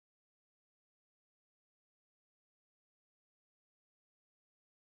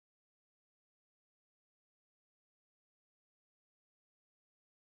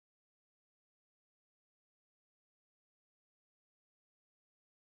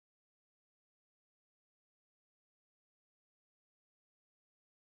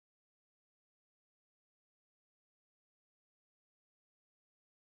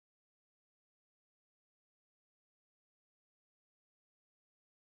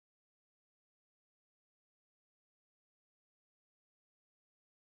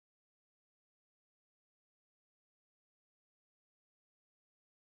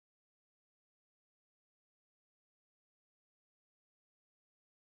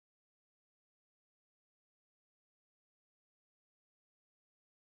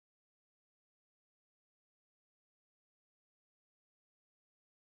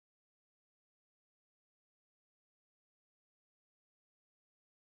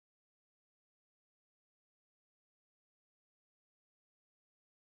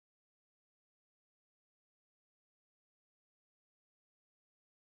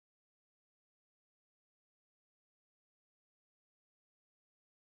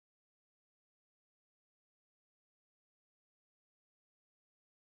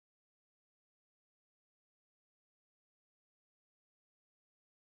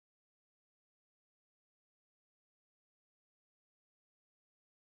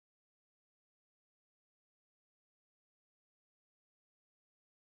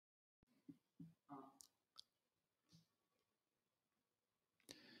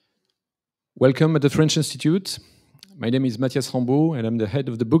Welcome at the French Institute. My name is Mathias Rambaud, and I'm the head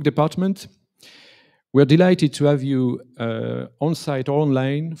of the book department. We're delighted to have you on-site or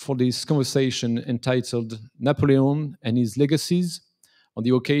online for this conversation entitled Napoleon and His Legacies on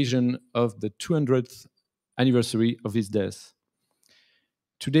the occasion of the 200th anniversary of his death.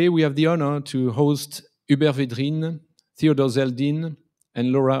 Today, we have the honor to host Hubert Védrine, Theodore Zeldin,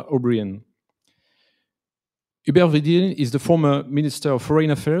 and Laura O'Brien. Hubert Védrine is the former Minister of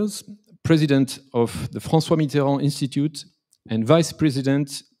Foreign Affairs, President of the François Mitterrand Institute, and Vice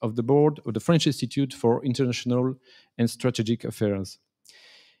President of the Board of the French Institute for International and Strategic Affairs.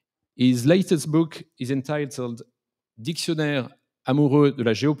 His latest book is entitled Dictionnaire amoureux de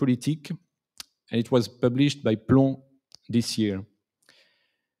la géopolitique, and it was published by Plon this year.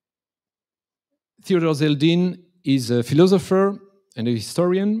 Theodore Zeldin is a philosopher and a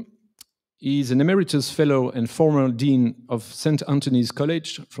historian. He is an emeritus fellow and former dean of St. Anthony's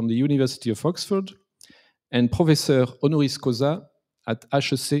College from the University of Oxford and professor honoris causa at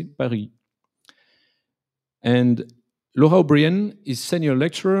HEC Paris. And Laura O'Brien is senior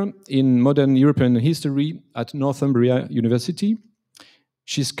lecturer in modern European history at Northumbria University.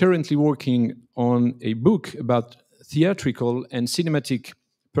 She's currently working on a book about theatrical and cinematic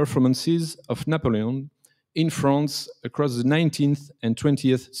performances of Napoleon in France across the 19th and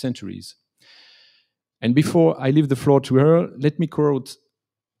 20th centuries. And before I leave the floor to her, let me quote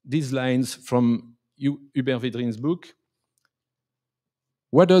these lines from Hubert Védrine's book.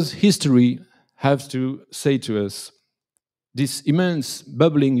 What does history have to say to us? This immense,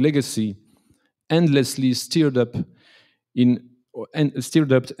 bubbling legacy, endlessly stirred up and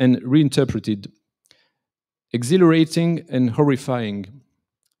reinterpreted, exhilarating and horrifying,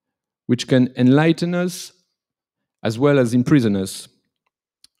 which can enlighten us as well as imprison us.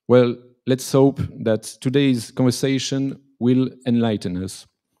 Well, let's hope that today's conversation will enlighten us.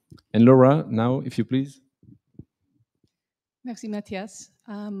 And Laura, now, if you please. Merci, Mathias.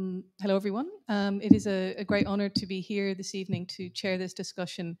 Hello, everyone. It is a great honor to be here this evening to chair this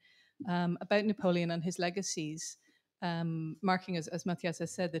discussion about Napoleon and his legacies, marking, as Mathias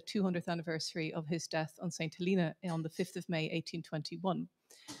has said, the 200th anniversary of his death on St. Helena on the 5th of May, 1821.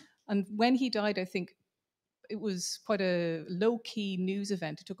 And when he died, I think it was quite a low-key news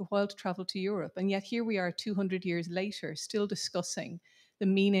event. It took a while to travel to Europe. And yet here we are 200 years later, still discussing the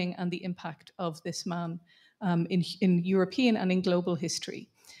meaning and the impact of this man in European and in global history.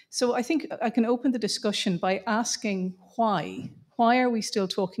 So I think I can open the discussion by asking why. Why are we still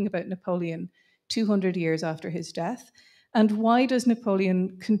talking about Napoleon 200 years after his death? And why does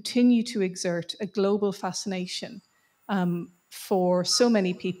Napoleon continue to exert a global fascination for so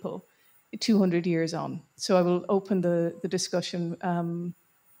many people 200 years on? So I will open the discussion.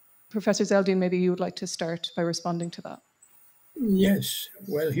 Professor Zeldin, maybe you would like to start by responding to that. Yes,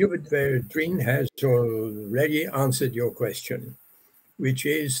 well, Hubert Védrine has already answered your question, which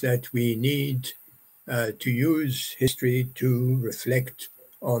is that we need to use history to reflect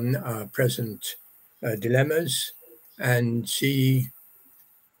on our present dilemmas and see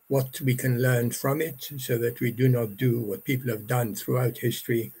what we can learn from it so that we do not do what people have done throughout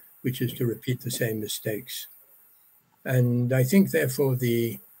history, which is to repeat the same mistakes. And I think, therefore,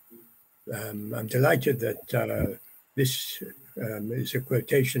 I'm delighted that this is a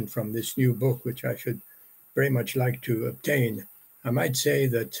quotation from this new book, which I should very much like to obtain. I might say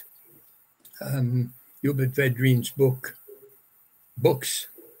that Hubert Védrine's books,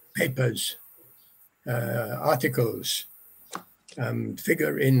 papers, articles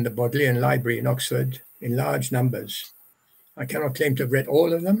figure in the Bodleian Library in Oxford in large numbers. I cannot claim to have read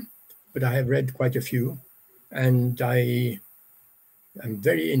all of them, but I have read quite a few, and I am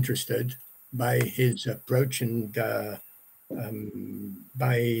very interested by his approach and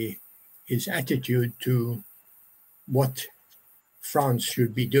by his attitude to what France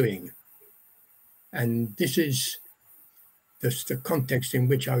should be doing. And this is the context in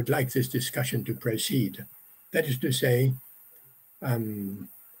which I would like this discussion to proceed. That is to say,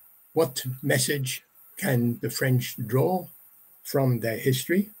 what message can the French draw from their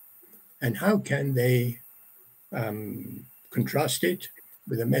history, and how can they contrast it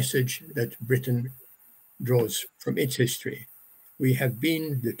with a message that Britain draws from its history?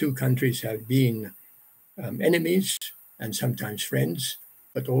 The two countries have been enemies and sometimes friends,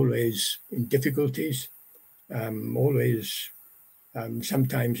 but always in difficulties, sometimes,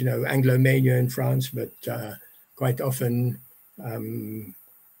 Anglomania in France, but quite often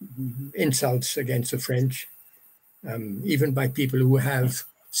insults against the French. Even by people who have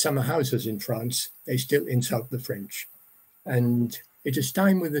summer houses in France, they still insult the French. And it is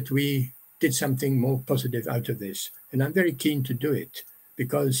time that we did something more positive out of this. And I'm very keen to do it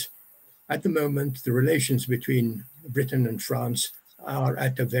because at the moment, the relations between Britain and France are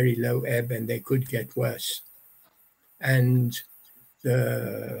at a very low ebb, and they could get worse. And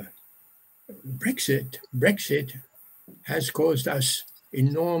the Brexit has caused us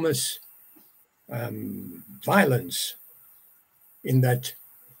enormous violence, in that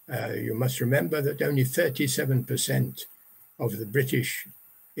you must remember that only 37% of the British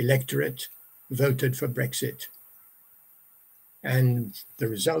electorate voted for Brexit. And the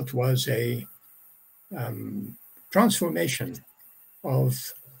result was a transformation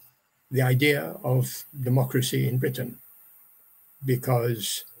of the idea of democracy in Britain,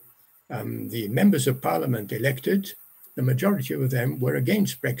 because the members of parliament elected, the majority of them were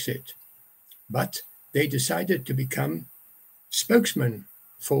against Brexit, but they decided to become spokesmen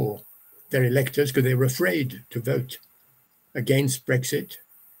for their electors because they were afraid to vote against Brexit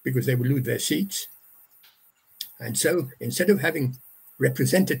because they would lose their seats. And so instead of having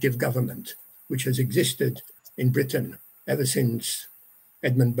representative government, which has existed in Britain ever since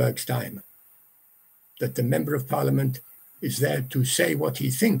Edmund Burke's time, that the member of parliament is there to say what he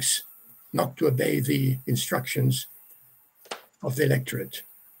thinks, not to obey the instructions of the electorate.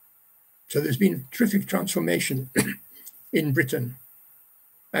 So there's been a terrific transformation in Britain.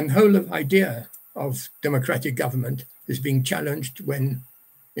 And the whole idea of democratic government is being challenged when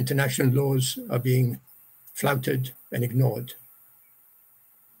international laws are being flouted and ignored.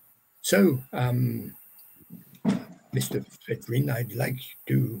 So, Mr. Védrine, I'd like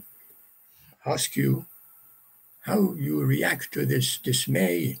to ask you how you react to this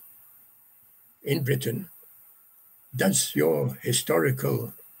dismay in Britain. Does your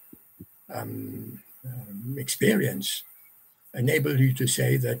historical experience enable you to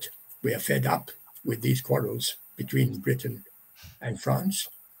say that we are fed up with these quarrels between Britain and France,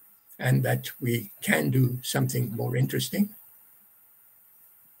 and that we can do something more interesting?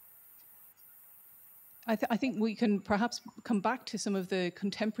 I think we can perhaps come back to some of the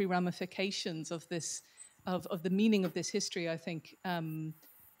contemporary ramifications of this, of the meaning of this history, I think,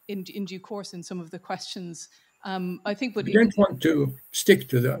 in due course in some of the questions. I think we don't want to stick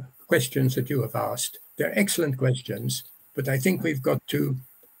to the questions that you have asked. They're excellent questions, but I think we've got to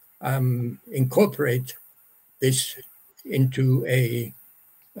incorporate this into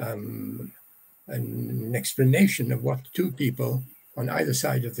an explanation of what two people on either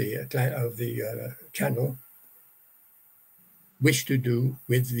side of the channel wish to do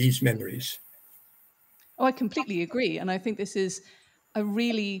with these memories. Oh, I completely agree. And I think this is a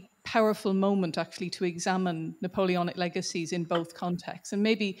really powerful moment, actually, to examine Napoleonic legacies in both contexts. And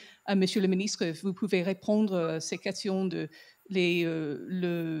maybe, Monsieur le Ministre, vous pouvez répondre à ces questions de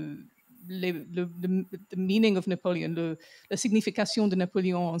the meaning of Napoleon, la signification de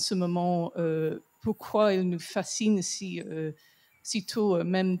Napoléon en ce moment, pourquoi il nous fascine si tôt,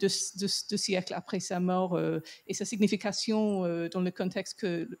 même deux siècles après sa mort, et sa signification dans le contexte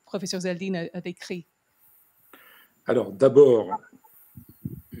que le professeur Zeldin a décrit. Alors, d'abord,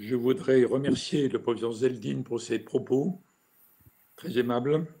 je voudrais remercier le professeur Zeldin pour ses propos, très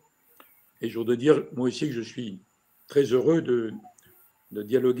aimables. Et je voudrais dire, moi aussi, que je suis très heureux de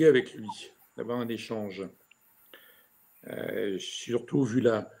dialoguer avec lui, d'avoir un échange. Surtout vu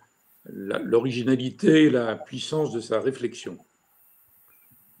l'originalité et la puissance de sa réflexion.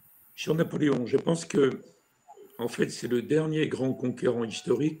 Sur Napoléon, je pense que, en fait, c'est le dernier grand conquérant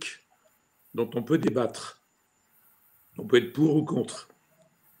historique dont on peut débattre. On peut être pour ou contre.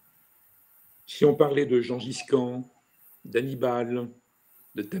 Si on parlait de Gengis Khan, d'Hannibal,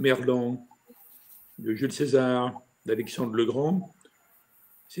 de Tamerlan, de Jules César, d'Alexandre le Grand,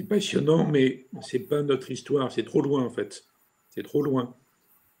 c'est passionnant, mais ce n'est pas notre histoire. C'est trop loin, en fait. C'est trop loin.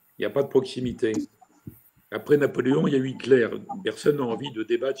 Il n'y a pas de proximité. Après Napoléon, il y a eu Hitler. Personne n'a envie de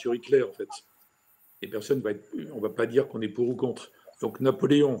débattre sur Hitler, en fait. Et personne on ne va pas dire qu'on est pour ou contre. Donc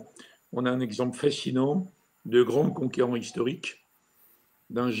Napoléon, on a un exemple fascinant de grand conquérant historique,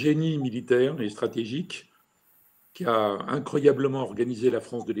 d'un génie militaire et stratégique qui a incroyablement organisé la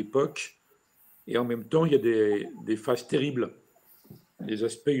France de l'époque. Et en même temps, il y a des phases terribles, des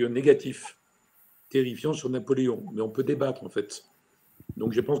aspects négatifs, terrifiants sur Napoléon. Mais on peut débattre, en fait.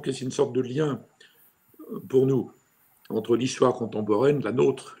 Donc je pense que c'est une sorte de lien pour nous entre l'histoire contemporaine, la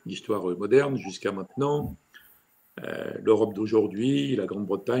nôtre, l'histoire moderne jusqu'à maintenant, l'Europe d'aujourd'hui, la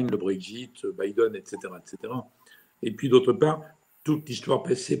Grande-Bretagne, le Brexit, Biden, etc., etc. Et puis d'autre part, toute l'histoire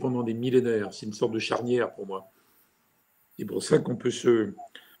passée pendant des millénaires. C'est une sorte de charnière pour moi. C'est pour ça qu'on peut se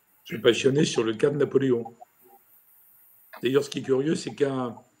passionner sur le cas de Napoléon. D'ailleurs, ce qui est curieux, c'est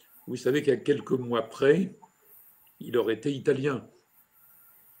vous savez qu'à quelques mois près, il aurait été italien,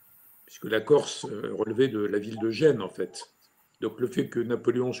 puisque la Corse relevait de la ville de Gênes, en fait. Donc le fait que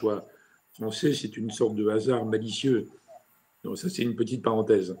Napoléon soit français, c'est une sorte de hasard malicieux. Donc ça, c'est une petite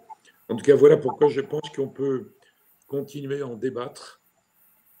parenthèse. En tout cas, voilà pourquoi je pense qu'on peut continuer à en débattre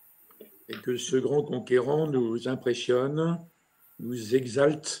et que ce grand conquérant nous impressionne, nous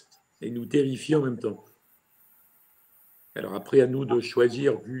exalte et nous terrifie en même temps. Alors après, à nous de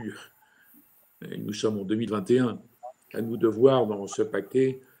choisir, vu nous sommes en 2021, à nous de voir dans ce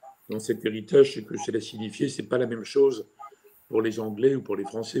paquet, dans cet héritage, ce que cela signifiait. Ce n'est pas la même chose pour les Anglais ou pour les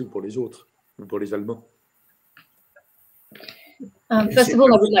Français ou pour les autres, ou pour les Allemands. First of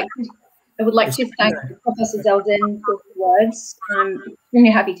all, I would like to thank Professor Zeldin for his words. I'm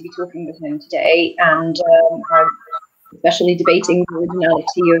extremely happy to be talking with him today, and I'm especially debating the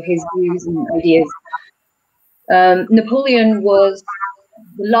originality of his views and ideas. Napoleon was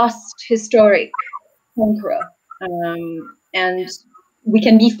the last historic conqueror, and we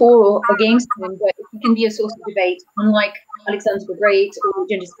can be for or against him, but he can be a source of debate, unlike Alexander the Great or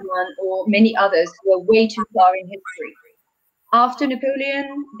Genghis Khan or many others who are way too far in history. After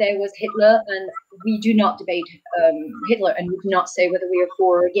Napoleon, there was Hitler, and we do not debate Hitler, and we do not say whether we are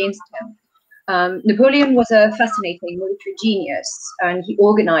for or against him. Napoleon was a fascinating military genius, and he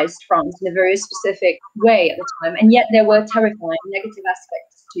organized France in a very specific way at the time, and yet there were terrifying negative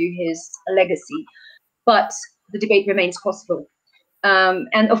aspects to his legacy. But the debate remains possible.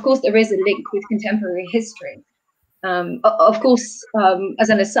 And of course, there is a link with contemporary history. Of course, as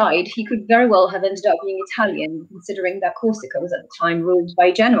an aside, he could very well have ended up being Italian, considering that Corsica was at the time ruled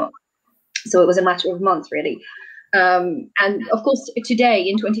by Genoa. So it was a matter of months, really. And of course, today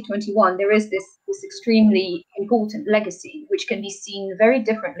in 2021, there is this extremely important legacy, which can be seen very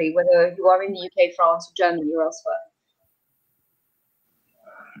differently, whether you are in the UK, France, or Germany, or elsewhere.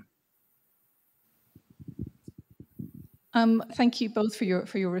 Thank you both for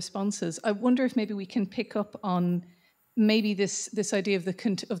your responses. I wonder if maybe we can pick up on maybe this idea of the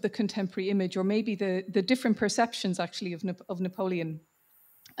contemporary image, or maybe the different perceptions actually of Napoleon.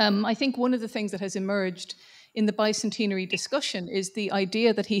 I think one of the things that has emerged in the bicentenary discussion is the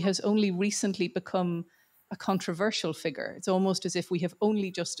idea that he has only recently become a controversial figure. It's almost as if we have only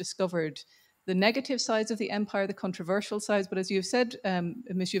just discovered the negative sides of the empire, the controversial sides. But as you have said,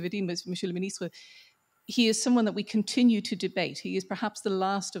 Monsieur Védrine, Monsieur le Ministre, he is someone that we continue to debate. He is perhaps the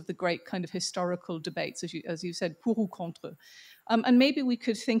last of the great kind of historical debates, as you said, pour ou contre. And maybe we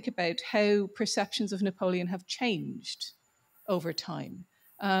could think about how perceptions of Napoleon have changed over time.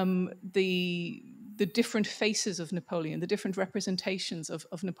 The different faces of Napoleon, the different representations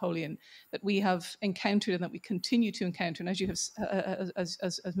of Napoleon that we have encountered and that we continue to encounter. And as you have,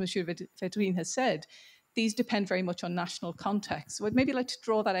 as Monsieur Védrine has said, these depend very much on national context. So I'd maybe like to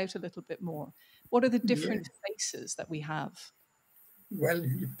draw that out a little bit more. What are the different faces that we have? Well,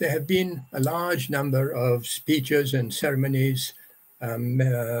 there have been a large number of speeches and ceremonies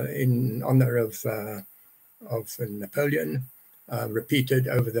in honor of Napoleon, repeated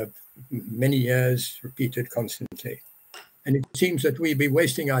over the many years, repeated constantly. And it seems that we'd be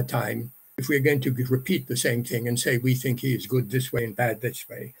wasting our time if we're going to repeat the same thing and say we think he is good this way and bad this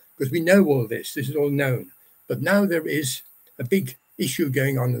way, because we know all this. This is all known. But now there is a big issue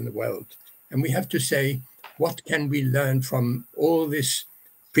going on in the world. And we have to say, what can we learn from all this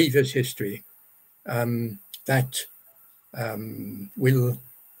previous history that will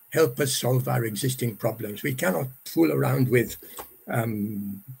help us solve our existing problems? We cannot fool around with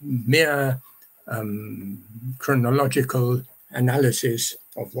mere chronological analysis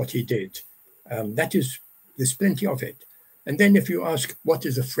of what he did. There's plenty of it. And then if you ask, what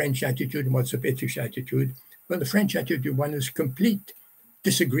is the French attitude and what's the British attitude? Well, the French attitude, one is complete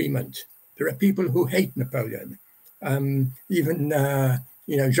disagreement. There are people who hate Napoleon. Even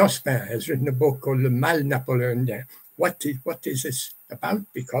Jospin has written a book called Le Mal Napoléonien. What is this about?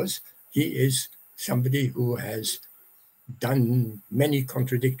 Because he is somebody who has done many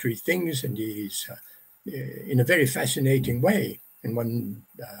contradictory things, and he's in a very fascinating way. And one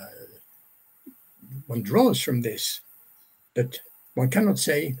draws from this that one cannot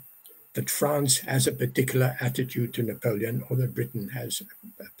say that France has a particular attitude to Napoleon or that Britain has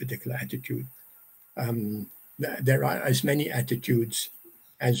a particular attitude. There are as many attitudes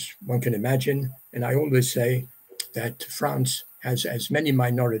as one can imagine. And I always say that France has as many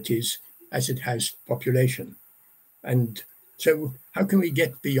minorities as it has population. And so how can we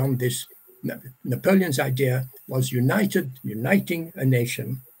get beyond this? Napoleon's idea was uniting a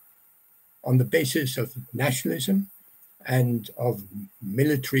nation on the basis of nationalism and of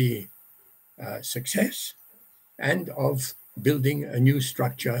military success and of building a new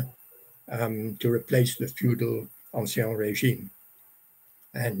structure to replace the feudal ancien regime.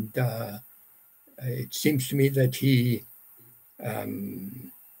 And it seems to me that he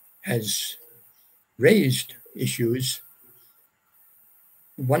has raised issues,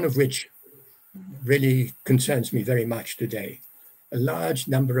 one of which really concerns me very much today. A large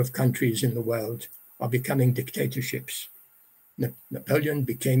number of countries in the world are becoming dictatorships. Napoleon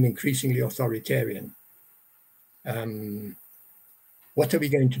became increasingly authoritarian. What are we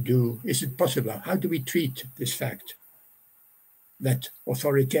going to do? Is it possible? How do we treat this fact that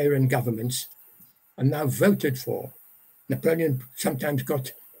authoritarian governments are now voted for? Napoleon sometimes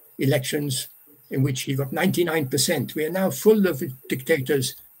got elections in which he got 99%. We are now full of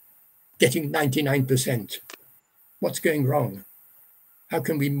dictators getting 99%. What's going wrong? How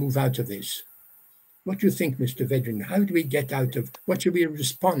can we move out of this? What do you think, Mr. Védrine? How do we get out of, what should we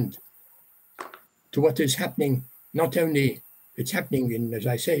respond to what is happening? Not only, it's happening in, as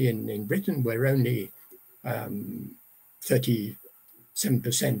I say, in Britain, where only 37%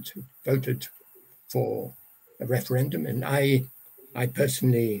 voted for a referendum. And I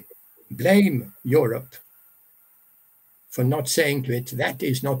personally blame Europe for not saying to it, that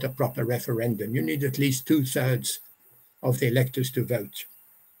is not a proper referendum. You need at least 2/3 of the electors to vote.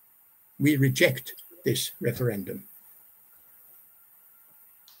 We reject this referendum.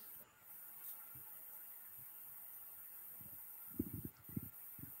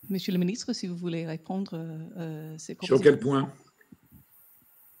 Monsieur le ministre, si vous voulez répondre ces Sur quel point?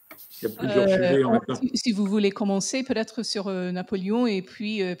 Il y a plusieurs sujets en même temps. Si vous voulez commencer peut-être sur Napoléon et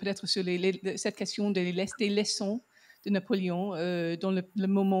puis peut-être sur cette question des leçons de Napoléon dans le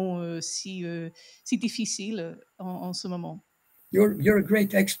moment si difficile en ce moment. You're a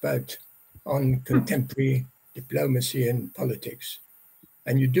great expert on contemporary diplomacy and politics,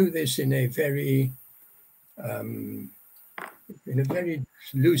 and you do this in a very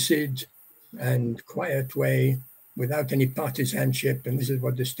lucid and quiet way, without any partisanship, and this is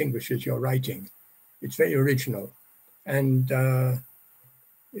what distinguishes your writing. It's very original, and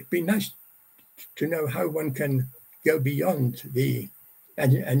it'd be nice to know how one can go beyond the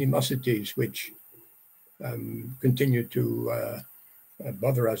animosities which continue to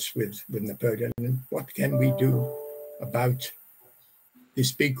bother us with Napoleon, and what can we do about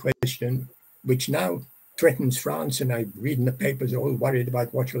this big question, which now threatens France, and I read in the papers all worried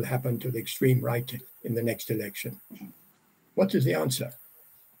about what will happen to the extreme right in the next election. What is the answer?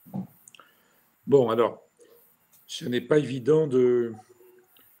 Bon, alors, ce n'est pas évident de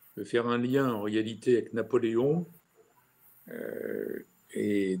faire un lien en réalité avec Napoléon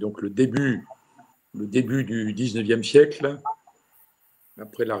et donc le début du 19e siècle,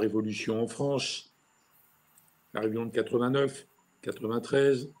 après la Révolution en France, la Révolution de 89,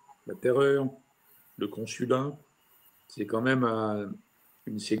 93, la Terreur, le Consulat, c'est quand même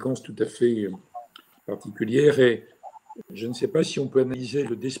une séquence tout à fait particulière, et je ne sais pas si on peut analyser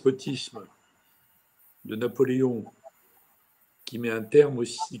le despotisme de Napoléon qui met un terme au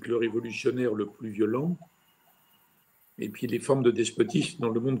cycle révolutionnaire le plus violent, et puis les formes de despotisme dans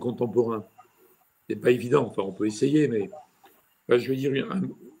le monde contemporain. C'est pas évident, enfin on peut essayer, mais je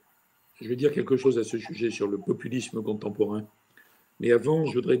veux dire quelque chose à ce sujet sur le populisme contemporain. Mais avant,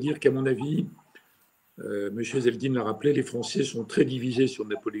 je voudrais dire qu'à mon avis, M. Zeldin l'a rappelé, les Français sont très divisés sur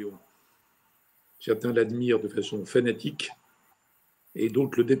Napoléon. Certains l'admirent de façon fanatique et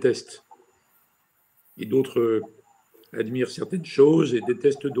d'autres le détestent. Et d'autres admirent certaines choses et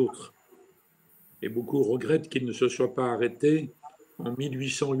détestent d'autres. Et beaucoup regrettent qu'il ne se soit pas arrêté en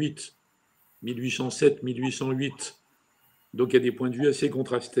 1808, 1807, 1808. Donc il y a des points de vue assez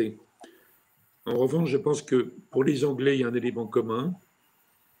contrastés. En revanche, je pense que pour les Anglais, il y a un élément commun,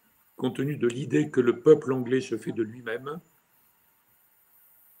 compte tenu de l'idée que le peuple anglais se fait de lui-même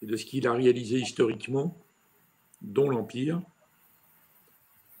et de ce qu'il a réalisé historiquement, dont l'Empire.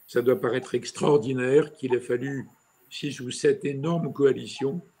 Ça doit paraître extraordinaire qu'il ait fallu 6 ou 7 énormes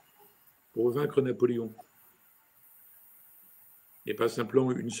coalitions pour vaincre Napoléon. Et pas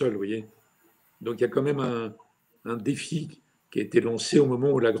simplement une seule, vous voyez. Donc il y a quand même un défi qui a été lancé au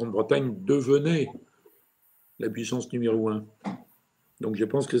moment où la Grande-Bretagne devenait la puissance numéro 1. Donc je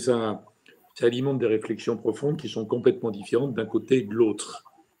pense que ça alimente des réflexions profondes qui sont complètement différentes d'un côté et de l'autre.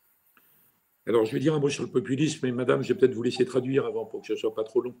 Alors je vais dire un mot sur le populisme, mais madame, je vais peut-être vous laisser traduire avant pour que ce ne soit pas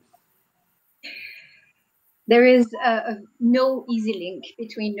trop long. There is no easy link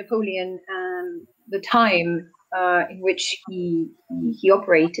between Napoleon and the time in which he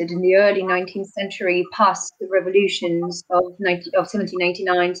operated in the early 19th century, past the revolutions of 1799,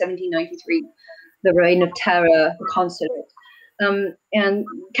 1793, the Reign of Terror, the Consulate. And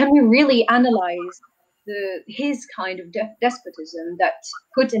can we really analyze his kind of despotism that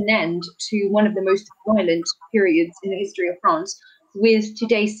put an end to one of the most violent periods in the history of France with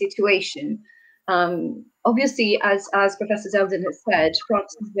today's situation? Obviously, as Professor Zeldin has said,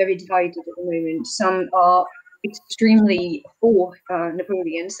 France is very divided at the moment. Some are extremely for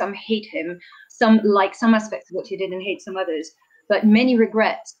Napoleon, some hate him, some like some aspects of what he did and hate some others, but many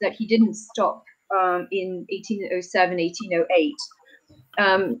regret that he didn't stop in 1807, 1808.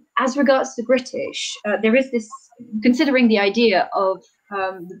 As regards the British, there is this, considering the idea of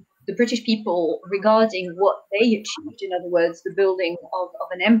the British people regarding what they achieved, in other words, the building of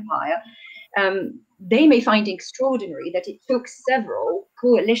an empire, they may find extraordinary that it took several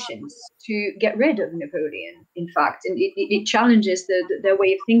coalitions to get rid of Napoleon, in fact, and it challenges their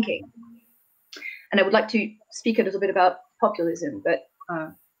way of thinking. And I would like to speak a little bit about populism, but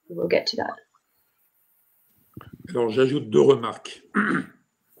we'll get to that. Alors, j'ajoute deux remarques.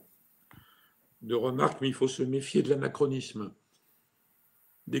 Deux remarques, mais il faut se méfier de l'anachronisme.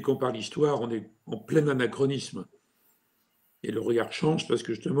 Dès qu'on parle d'histoire, on est en plein anachronisme. Et le regard change parce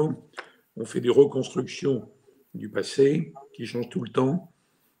que justement, on fait des reconstructions du passé qui changent tout le temps,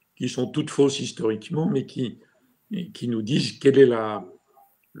 qui sont toutes fausses historiquement, mais qui nous disent quel est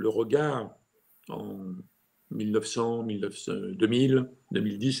le regard en 1900, 2000,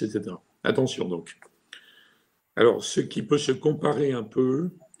 2010, etc. Attention donc. Alors, ce qui peut se comparer un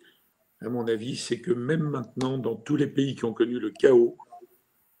peu, à mon avis, c'est que même maintenant, dans tous les pays qui ont connu le chaos,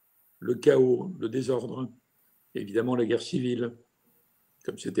 le désordre, évidemment la guerre civile,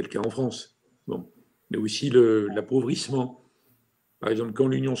 comme c'était le cas en France, bon, mais aussi l'appauvrissement. Par exemple, quand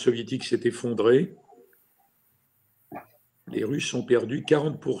l'Union soviétique s'est effondrée, les Russes ont perdu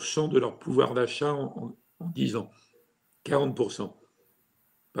 40% de leur pouvoir d'achat en 10 ans. 40%.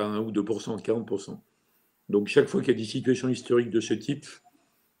 Pas 1 ou 2%, 40%. Donc chaque fois qu'il y a des situations historiques de ce type,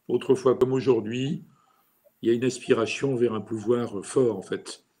 autrefois comme aujourd'hui, il y a une aspiration vers un pouvoir fort, en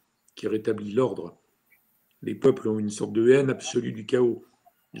fait, qui rétablit l'ordre. Les peuples ont une sorte de haine absolue du chaos.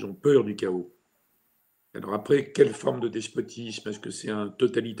 Ils ont peur du chaos. Alors après, quelle forme de despotisme? Est-ce que c'est un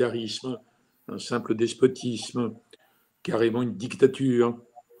totalitarisme, un simple despotisme, carrément une dictature?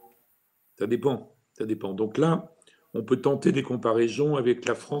 Ça dépend, ça dépend. Donc là, on peut tenter des comparaisons avec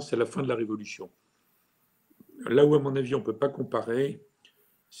la France à la fin de la Révolution. Là où, à mon avis, on ne peut pas comparer,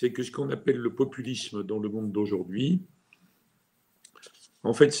 c'est que ce qu'on appelle le populisme dans le monde d'aujourd'hui,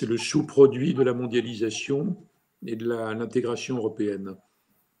 en fait, c'est le sous-produit de la mondialisation et de l'intégration européenne,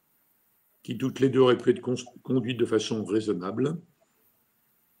 qui toutes les deux auraient pu être conduites de façon raisonnable,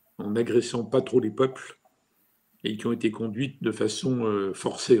 en n'agressant pas trop les peuples, et qui ont été conduites de façon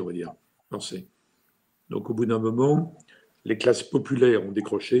forcée, on va dire, forcée. Donc au bout d'un moment, les classes populaires ont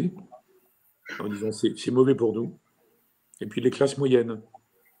décroché, en disant c'est mauvais pour nous, et puis les classes moyennes.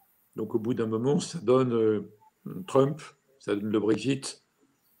 Donc au bout d'un moment, ça donne Trump, ça donne le Brexit,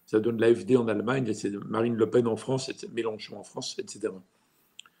 ça donne l'AfD en Allemagne, et c'est Marine Le Pen en France, et Mélenchon en France, etc.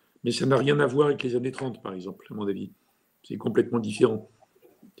 Mais ça n'a rien à voir avec les années 30, par exemple, à mon avis. C'est complètement différent.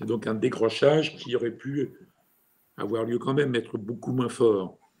 C'est donc un décrochage qui aurait pu avoir lieu quand même, être beaucoup moins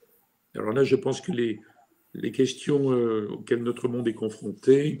fort. Alors là, je pense que les questions auxquelles notre monde est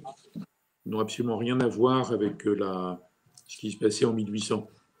confronté n'ont absolument rien à voir avec ce qui se passait en 1800,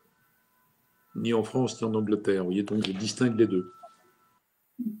 ni en France, ni en Angleterre. Vous voyez, donc je distingue les deux.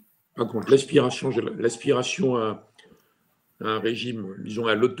 Par contre, l'aspiration à un régime, disons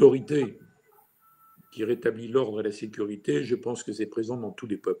à l'autorité qui rétablit l'ordre et la sécurité, je pense que c'est présent dans tous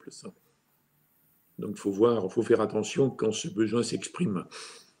les peuples, ça. Donc il faut faire attention quand ce besoin s'exprime.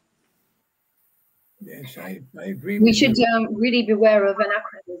 Yes, I agree. We should really beware of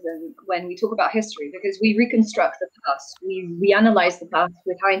anachronism when we talk about history, because we reconstruct the past, we analyze the past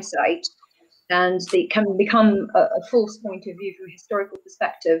with hindsight, and they can become a false point of view from a historical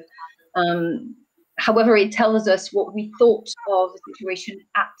perspective. However, it tells us what we thought of the situation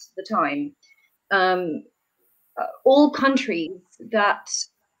at the time. All countries that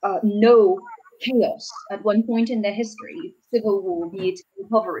know chaos at one point in their history, civil war, be it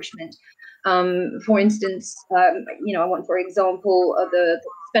impoverishment. For instance, I want, for example, the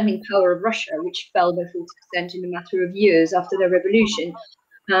spending power of Russia, which fell by 40% in a matter of years after the revolution,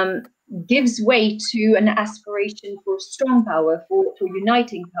 gives way to an aspiration for strong power, for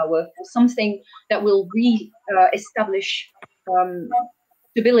uniting power, for something that will re-establish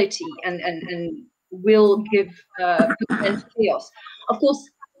stability and will give chaos. Of course,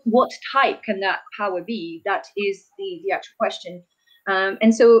 what type can that power be? That is the actual question.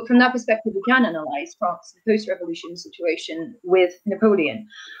 And so from that perspective, we can analyze France, the post-revolution situation with Napoleon.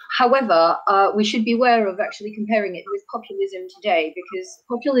 However, we should beware of actually comparing it with populism today, because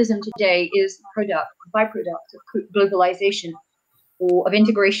populism today is a byproduct of globalization or of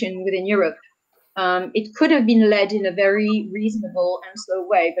integration within Europe. It could have been led in a very reasonable and slow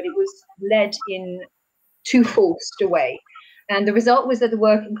way, but it was led in too forced a way. And the result was that the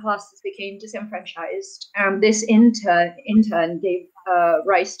working classes became disenfranchised. This in turn gave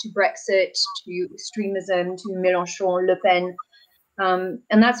rise to Brexit, to extremism, to Mélenchon, Le Pen.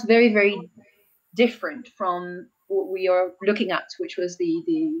 And that's very, very different from what we are looking at, which was the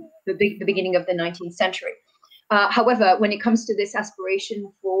beginning of the 19th century. However, when it comes to this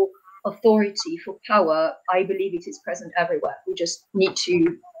aspiration for authority, for power, I believe it is present everywhere. We just need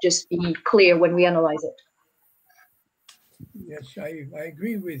to just be clear when we analyze it. Yes, I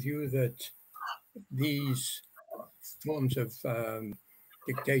agree with you that these forms of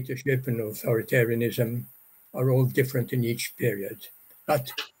dictatorship and authoritarianism are all different in each period.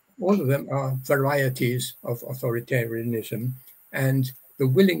 But all of them are varieties of authoritarianism and the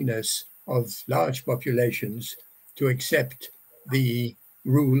willingness of large populations to accept the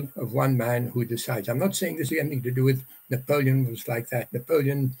rule of one man who decides. I'm not saying this has anything to do with Napoleon was like that.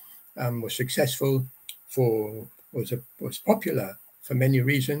 Napoleon was successful was popular for many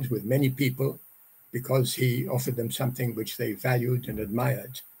reasons with many people because he offered them something which they valued and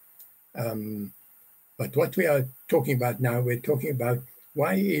admired. But what we are talking about now, we're talking about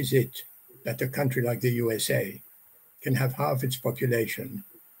why is it that a country like the USA can have half its population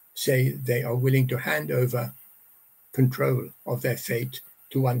say they are willing to hand over control of their fate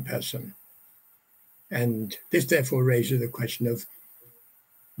to one person. And this therefore raises the question of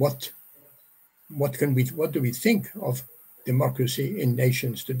what do we think of democracy in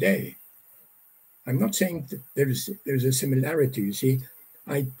nations today? I'm not saying that there's a similarity. You see,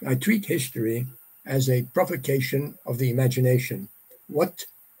 I treat history as a provocation of the imagination. Not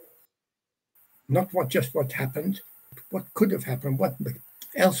just what happened, what could have happened, what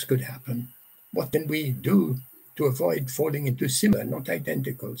else could happen? What can we do to avoid falling into similar, not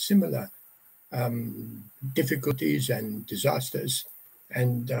identical, similar difficulties and disasters?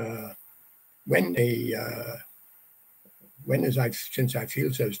 And since I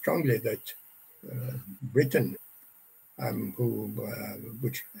feel so strongly that Britain,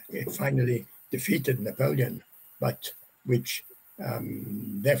 which finally defeated Napoleon, but which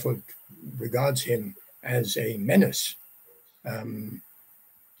therefore regards him as a menace, and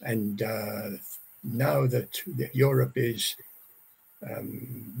now that Europe is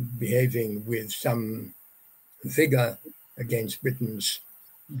behaving with some vigor against Britain's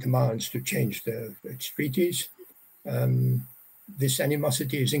demands to change its treaties, this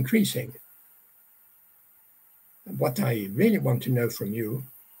animosity is increasing. What I really want to know from you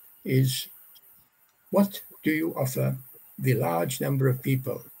is, what do you offer the large number of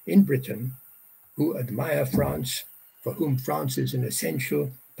people in Britain who admire France, for whom France is an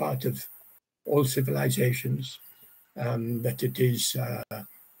essential part of all civilizations, that it is that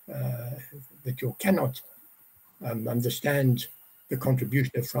you cannot understand the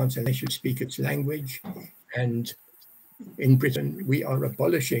contribution of France unless you speak its language. And in Britain, we are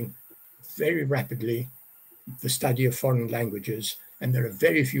abolishing very rapidly the study of foreign languages, and there are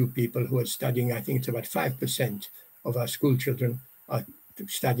very few people who are studying. I think it's about 5% of our school children are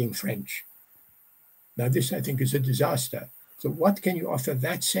studying French. Now, this, I think, is a disaster. So what can you offer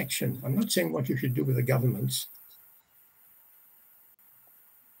that section? I'm not saying what you should do with the governments.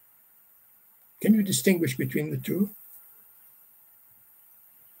 Can you distinguish between the two?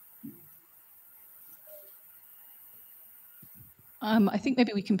 I think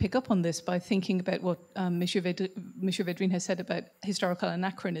maybe we can pick up on this by thinking about what Monsieur Védrine has said about historical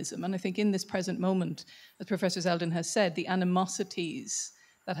anachronism. And I think in this present moment, as Professor Zeldin has said, the animosities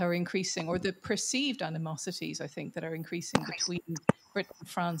that are increasing, or the perceived animosities, I think, that are increasing between Britain,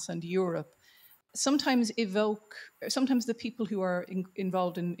 France, and Europe, sometimes the people who are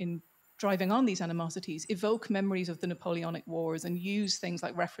involved in driving on these animosities evoke memories of the Napoleonic Wars and use things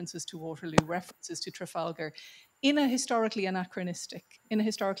like references to Waterloo, references to Trafalgar, in a historically anachronistic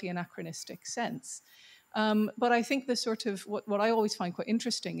sense. But I think the sort of what I always find quite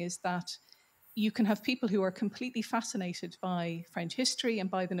interesting is that you can have people who are completely fascinated by French history and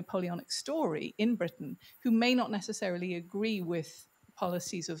by the Napoleonic story in Britain who may not necessarily agree with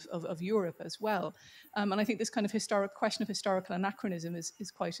policies of Europe as well. And I think this kind of question of historical anachronism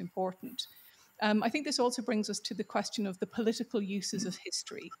is quite important. I think this also brings us to the question of the political uses of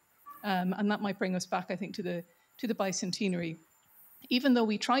history. And that might bring us back, I think, to the bicentenary. Even though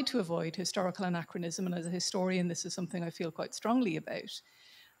we try to avoid historical anachronism, and as a historian, this is something I feel quite strongly about,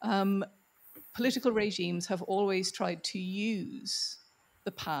 political regimes have always tried to use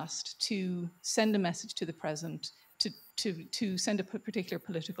the past to send a message to the present, to send a particular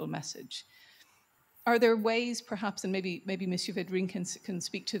political message. Are there ways, perhaps, and maybe Monsieur Védrine can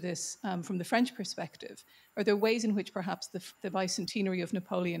speak to this from the French perspective, are there ways in which perhaps the bicentenary of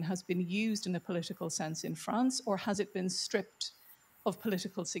Napoleon has been used in a political sense in France, or has it been stripped of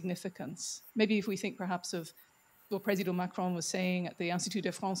political significance? Maybe if we think perhaps of what President Macron was saying at the Institut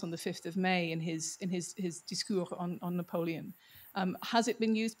de France on the 5th of May in his discours on Napoleon. Has it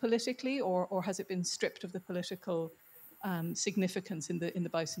been used politically, or has it been stripped of the political significance in the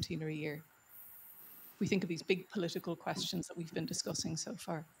bicentenary year? We think of these big political questions that we've been discussing so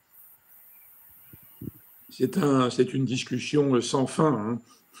far. C'est une discussion sans fin.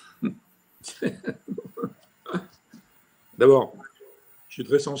 Hein. D'abord, je suis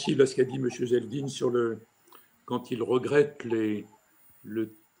très sensible à ce qu'a dit M. Zeldin sur quand il regrette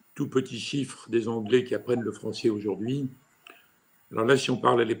le tout petit chiffre des Anglais qui apprennent le français aujourd'hui. Alors là, si on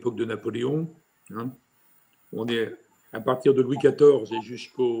parle à l'époque de Napoléon, hein, on est à partir de Louis XIV et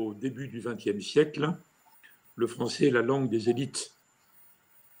jusqu'au début du XXe siècle, le français est la langue des élites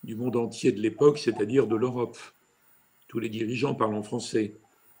du monde entier de l'époque, c'est-à-dire de l'Europe. Tous les dirigeants parlent en français.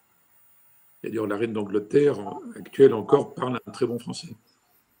 D'ailleurs, la reine d'Angleterre actuelle encore parle un très bon français.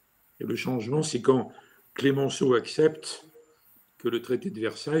 Et le changement, c'est quand Clémenceau accepte que le traité de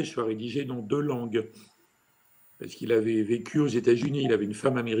Versailles soit rédigé dans 2 langues. Parce qu'il avait vécu aux États-Unis, il avait une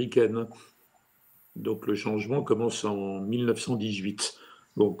femme américaine. Donc le changement commence en 1918.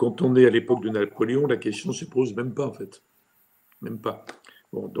 Bon, quand on est à l'époque de Napoléon, la question ne se pose même pas, en fait. Même pas.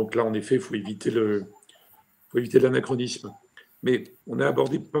 Bon, donc là, en effet, il faut éviter l'anachronisme. Mais on a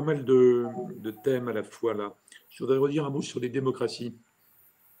abordé pas mal de thèmes à la fois, là. Je voudrais redire un mot sur les démocraties.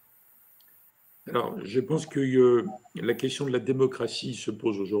 Alors, je pense que la question de la démocratie se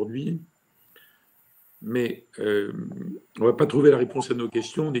pose aujourd'hui, mais on ne va pas trouver la réponse à nos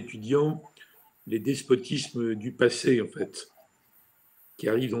questions en étudiant les despotismes du passé, en fait, qui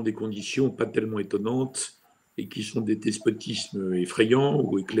arrivent dans des conditions pas tellement étonnantes et qui sont des despotismes effrayants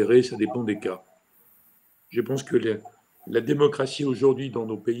ou éclairés, ça dépend des cas. Je pense que la démocratie aujourd'hui dans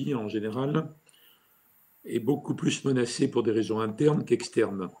nos pays, en général, est beaucoup plus menacée pour des raisons internes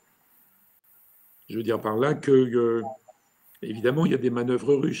qu'externes. Je veux dire par là que, évidemment, il y a des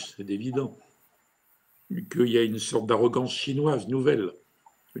manœuvres russes, c'est évident. Qu'il y a une sorte d'arrogance chinoise nouvelle,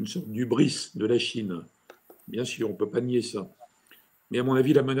 une sorte d'hubris de la Chine. Bien sûr, on ne peut pas nier ça. Mais à mon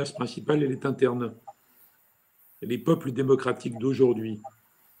avis, la menace principale, elle est interne. Les peuples démocratiques d'aujourd'hui,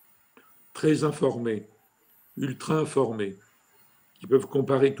 très informés, ultra informés, qui peuvent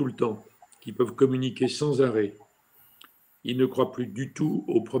comparer tout le temps, qui peuvent communiquer sans arrêt, ils ne croient plus du tout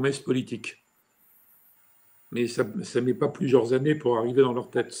aux promesses politiques. Mais ça ne met pas plusieurs années pour arriver dans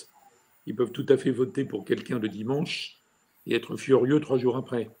leur tête. Ils peuvent tout à fait voter pour quelqu'un le dimanche et être furieux 3 jours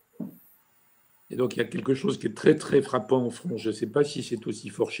après. Et donc, il y a quelque chose qui est très, très frappant en France. Je ne sais pas si c'est aussi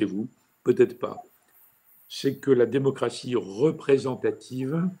fort chez vous, peut-être pas. C'est que la démocratie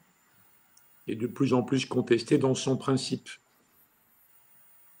représentative est de plus en plus contestée dans son principe.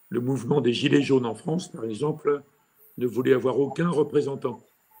 Le mouvement des Gilets jaunes en France, par exemple, ne voulait avoir aucun représentant.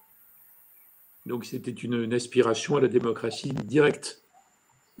 Donc, c'était une aspiration à la démocratie directe,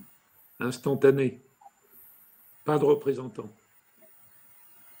 instantanée, pas de représentants.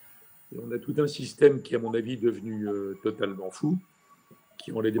 Et on a tout un système qui, à mon avis, est devenu totalement fou,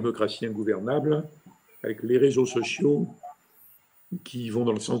 qui ont les démocraties ingouvernables, avec les réseaux sociaux qui vont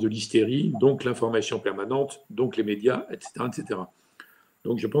dans le sens de l'hystérie, donc l'information permanente, donc les médias, etc., etc.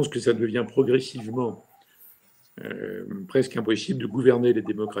 Donc je pense que ça devient progressivement presque impossible de gouverner les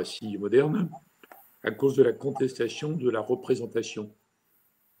démocraties modernes à cause de la contestation de la représentation.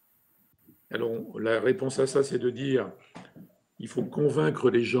 Alors la réponse à ça, c'est de dire il faut convaincre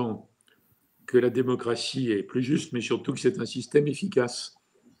les gens que la démocratie est plus juste, mais surtout que c'est un système efficace.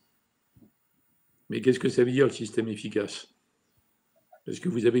 Mais qu'est-ce que ça veut dire, le système efficace? Parce que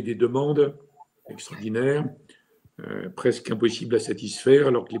vous avez des demandes extraordinaires, presque impossibles à satisfaire,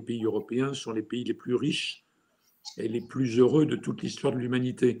 alors que les pays européens sont les pays les plus riches et les plus heureux de toute l'histoire de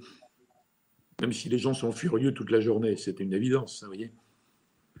l'humanité. Même si les gens sont furieux toute la journée, c'est une évidence, vous voyez.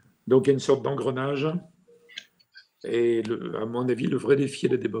 Donc il y a une sorte d'engrenage. Et à mon avis, le vrai défi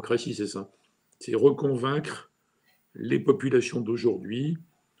de la démocratie, c'est ça. C'est reconvaincre les populations d'aujourd'hui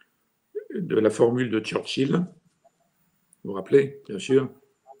de la formule de Churchill. Vous vous rappelez, bien sûr,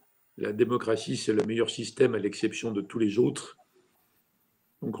 la démocratie, c'est le meilleur système à l'exception de tous les autres.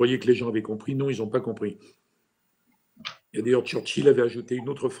 On croyait que les gens avaient compris. Non, ils n'ont pas compris. Et d'ailleurs, Churchill avait ajouté une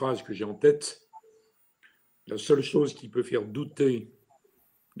autre phrase que j'ai en tête. La seule chose qui peut faire douter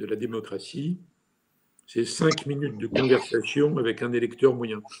de la démocratie, c'est 5 minutes de conversation avec un électeur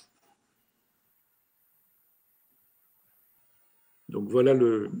moyen. Donc voilà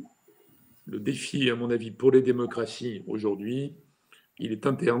le Le défi, à mon avis, pour les démocraties aujourd'hui, il est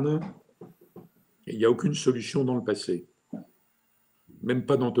interne et il n'y a aucune solution dans le passé, même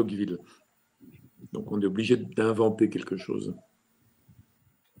pas dans Tocqueville. Donc on est obligé d'inventer quelque chose.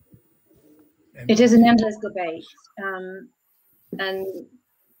 It is an endless debate. And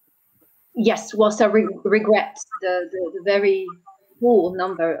yes, whilst I regret the very small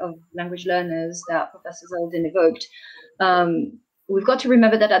number of language learners that Professor Zeldin evoked, we've got to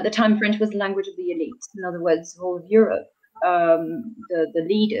remember that at the time French was the language of the elite. In other words, the whole of Europe, the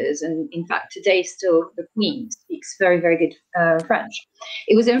leaders, and in fact today still the Queen speaks very, very good French.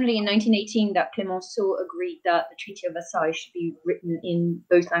 It was only in 1918 that Clemenceau agreed that the Treaty of Versailles should be written in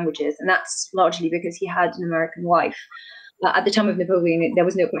both languages, and that's largely because he had an American wife. At the time of Napoleon, there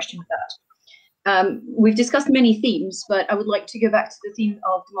was no question of that. We've discussed many themes, but I would like to go back to the theme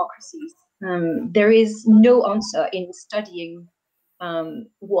of democracies. There is no answer in studying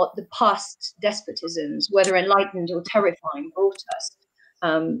what the past despotisms, whether enlightened or terrifying, brought us.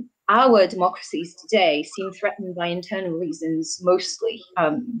 Our democracies today seem threatened by internal reasons mostly,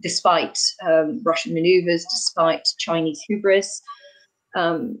 despite Russian maneuvers, despite Chinese hubris.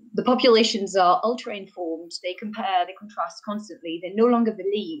 The populations are ultra-informed, they compare, they contrast constantly, they no longer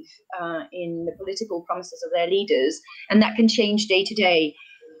believe in the political promises of their leaders, and that can change day to day.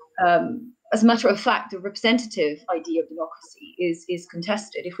 As a matter of fact, the representative idea of democracy is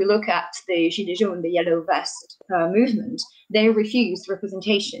contested. If we look at the Gilets jaunes, the Yellow Vest movement, they refused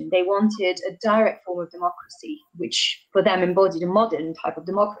representation. They wanted a direct form of democracy, which for them embodied a modern type of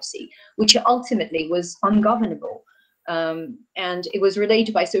democracy, which ultimately was ungovernable. And it was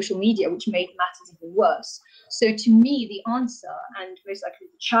related by social media, which made matters even worse. So to me, the answer, and most likely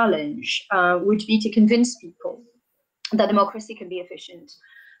the challenge, would be to convince people that democracy can be efficient,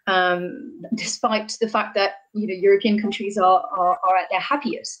 despite the fact that European countries are at their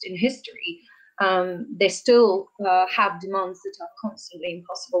happiest in history. They still have demands that are constantly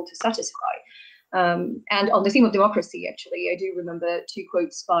impossible to satisfy. And on the theme of democracy, actually, I do remember two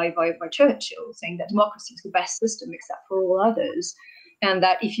quotes by Churchill saying that democracy is the best system except for all others. And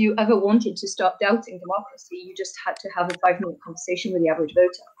that if you ever wanted to start doubting democracy, you just had to have a 5-minute conversation with the average voter.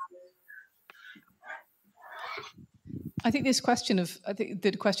 I think the question of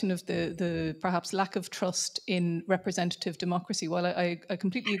the perhaps lack of trust in representative democracy. While I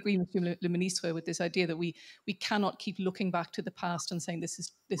completely agree with Le Ministre with this idea that we cannot keep looking back to the past and saying this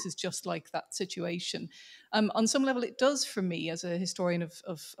is just like that situation. On some level, it does for me as a historian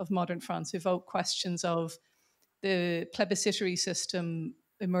of modern France evoke questions of the plebiscitary system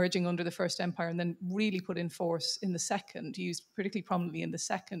emerging under the First Empire and then really put in force in the Second, used particularly prominently in the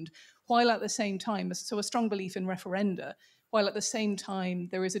Second, while at the same time, so a strong belief in referenda, while at the same time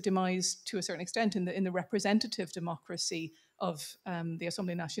there is a demise to a certain extent in the representative democracy of the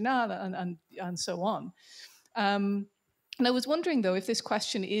Assemblée Nationale and so on. And I was wondering, though, if this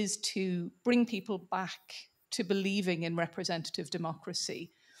question is to bring people back to believing in representative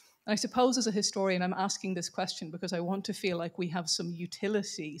democracy. And I suppose as a historian, I'm asking this question because I want to feel like we have some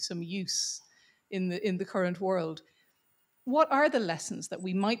utility, some use in the current world. What are the lessons that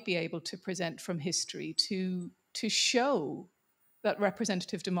we might be able to present from history to show that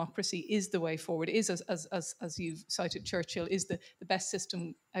representative democracy is the way forward, is, as you've cited Churchill, is the best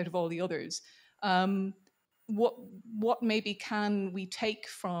system out of all the others? What maybe can we take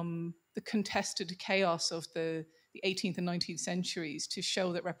from the contested chaos of the 18th and 19th centuries to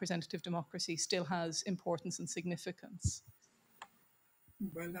show that representative democracy still has importance and significance?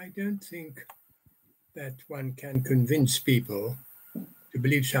 Well, I don't think that one can convince people to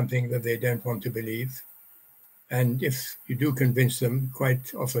believe something that they don't want to believe. And if you do convince them,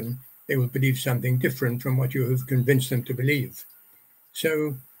 quite often they will believe something different from what you have convinced them to believe.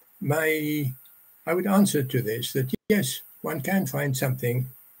 So I would answer to this that yes, one can find something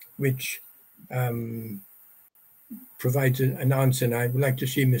which provides an answer, and I would like to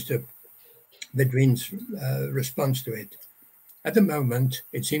see Mr. Védrine's response to it. At the moment,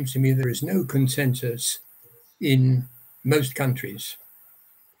 it seems to me there is no consensus in most countries.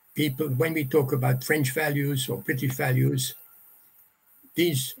 People, when we talk about French values or British values,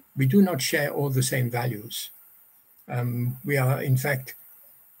 we do not share all the same values. We are, in fact,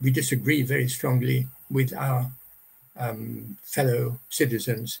 we disagree very strongly with our fellow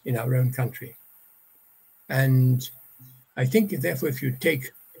citizens in our own country. And I think, therefore, if you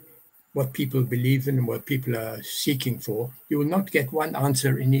take what people believe in and what people are seeking for, you will not get one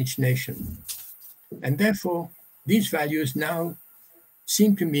answer in each nation. And therefore, these values now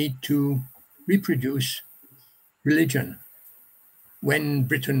seem to me to reproduce religion. When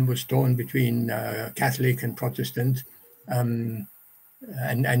Britain was torn between Catholic and Protestant,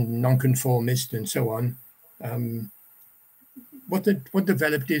 and nonconformist and so on, what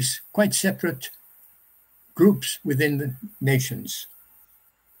developed is quite separate groups within the nations.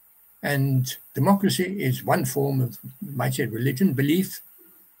 And democracy is one form of, you might say, religion, belief,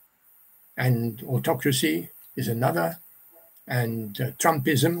 and autocracy is another, and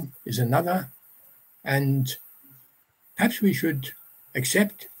Trumpism is another. And perhaps we should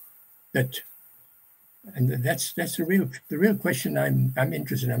accept that, and that's the real question I'm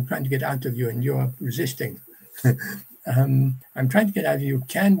interested in. I'm trying to get out of you, and you're resisting. I'm trying to get out of you.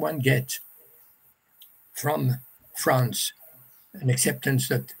 Can one get from France an acceptance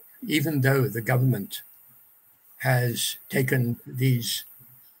that even though the government has taken these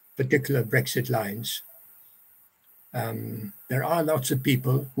particular Brexit lines, there are lots of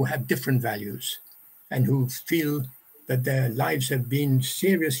people who have different values and who feel that their lives have been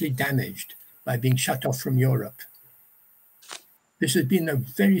seriously damaged by being shut off from Europe? This has been a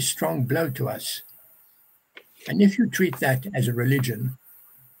very strong blow to us. And if you treat that as a religion,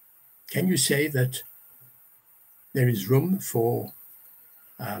 can you say that there is room for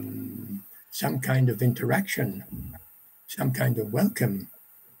some kind of interaction, some kind of welcome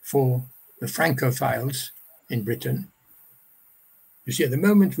for the Francophiles in Britain? You see, at the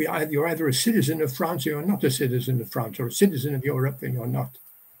moment, you're either a citizen of France or you're not a citizen of France, or a citizen of Europe and you're not.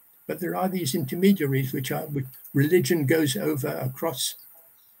 But there are these intermediaries which religion goes over across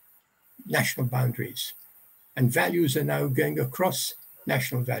national boundaries, and values are now going across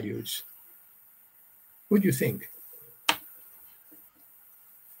national values. What do you think?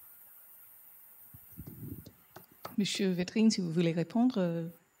 Monsieur Védrine, si vous voulez répondre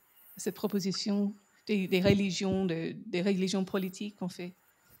à cette proposition des religions politiques, en fait.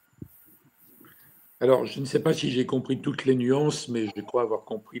 Alors, je ne sais pas si j'ai compris toutes les nuances, mais je crois avoir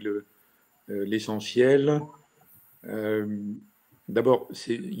compris l'essentiel. D'abord,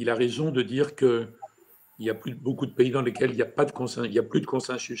 il a raison de dire qu'il y a beaucoup de pays dans lesquels il n'y a plus de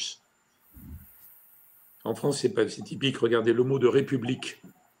consensus. En France, c'est typique. Regardez le mot de république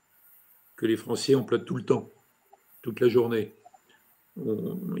que les Français emploient tout le temps, toute la journée.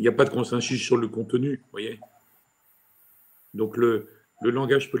 Il n'y a pas de consensus sur le contenu, vous voyez. Donc le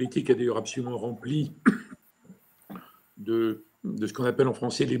langage politique est d'ailleurs absolument rempli de ce qu'on appelle en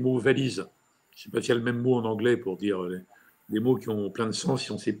français les mots valises. Je ne sais pas s'il y a le même mot en anglais pour dire des mots qui ont plein de sens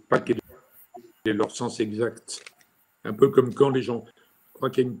si on ne sait pas quel est leur sens exact. Un peu comme quand les gens croient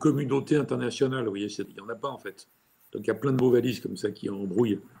qu'il y a une communauté internationale, vous voyez, il n'y en a pas en fait. Donc il y a plein de mots valises comme ça qui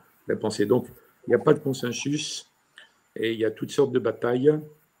embrouillent la pensée. Donc il n'y a pas de consensus et il y a toutes sortes de batailles.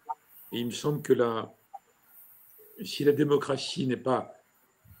 Et il me semble que si la démocratie n'est pas,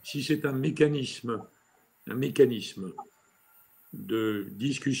 si c'est un mécanisme de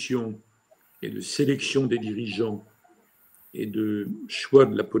discussion et de sélection des dirigeants et de choix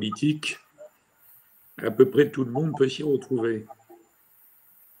de la politique, à peu près tout le monde peut s'y retrouver.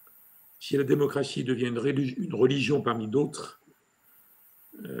 Si la démocratie devient une religion parmi d'autres,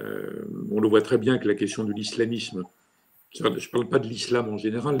 on le voit très bien avec la question de l'islamisme. Je ne parle pas de l'islam en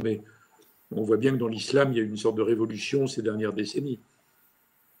général, mais on voit bien que dans l'islam, il y a une sorte de révolution ces dernières décennies.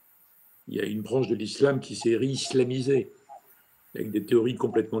 Il y a une branche de l'islam qui s'est réislamisée, avec des théories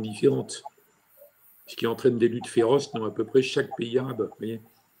complètement différentes, ce qui entraîne des luttes féroces dans à peu près chaque pays arabe. Vous voyez.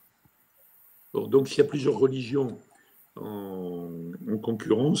 Bon, donc, s'il y a plusieurs religions en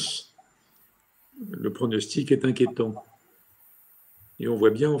concurrence, le pronostic est inquiétant. Et on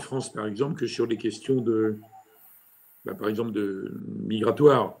voit bien en France, par exemple, que sur les questions par exemple, de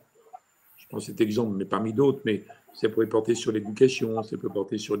migratoires, je prends cet exemple, mais parmi d'autres, mais ça pourrait porter sur l'éducation, ça peut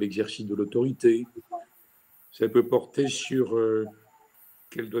porter sur l'exercice de l'autorité, ça peut porter sur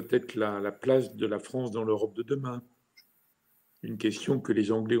quelle doit être la place de la France dans l'Europe de demain. Une question que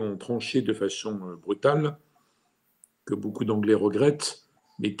les Anglais ont tranchée de façon brutale, que beaucoup d'Anglais regrettent,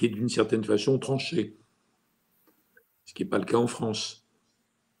 mais qui est d'une certaine façon tranchée, ce qui n'est pas le cas en France.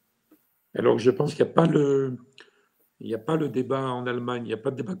 Alors je pense qu'il n'y a pas le débat en Allemagne, il n'y a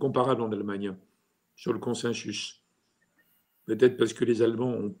pas de débat comparable en Allemagne sur le consensus. Peut-être parce que les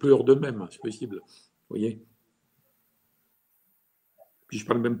Allemands ont peur d'eux-mêmes, c'est possible, vous voyez. Puis je ne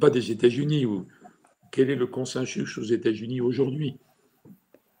parle même pas des États-Unis, où quel est le consensus aux États-Unis aujourd'hui?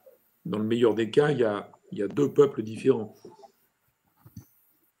 Dans le meilleur des cas, il y a deux peuples différents,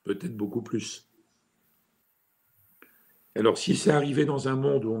 peut-être beaucoup plus. Alors si c'est arrivé dans un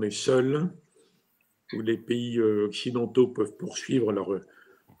monde où on est seul, où les pays occidentaux peuvent poursuivre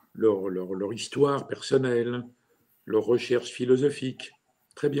leur histoire personnelle, leurs recherches philosophiques,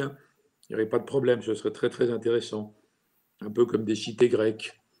 très bien, il n'y aurait pas de problème, ce serait très très intéressant. Un peu comme des cités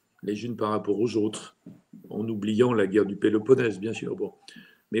grecques, les unes par rapport aux autres, en oubliant la guerre du Péloponnèse, bien sûr. Bon.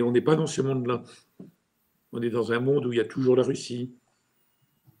 Mais on n'est pas dans ce monde-là. On est dans un monde où il y a toujours la Russie,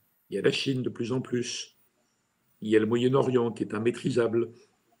 il y a la Chine de plus en plus, il y a le Moyen-Orient qui est immaîtrisable.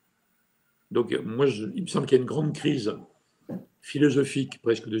 Donc moi, il me semble qu'il y a une grande crise philosophique,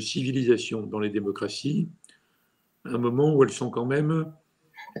 presque de civilisation dans les démocraties, à un moment où elles sont quand même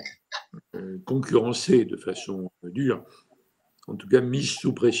concurrencées de façon dure, en tout cas mises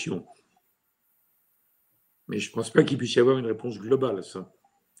sous pression. Mais je ne pense pas qu'il puisse y avoir une réponse globale à ça.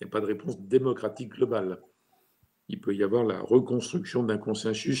 Il n'y a pas de réponse démocratique globale. Il peut y avoir la reconstruction d'un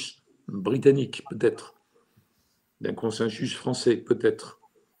consensus britannique, peut-être, d'un consensus français, peut-être.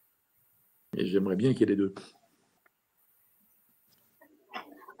 Et j'aimerais bien qu'il y ait les deux.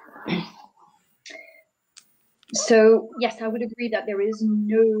 So, yes, I would agree that there is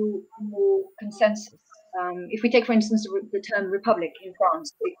no more consensus. If we take, for instance, the term republic in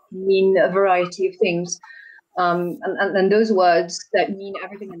France, it can mean a variety of things. And those words that mean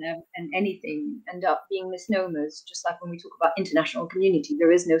everything and anything end up being misnomers, just like when we talk about international community,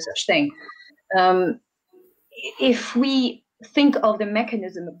 there is no such thing. If we think of the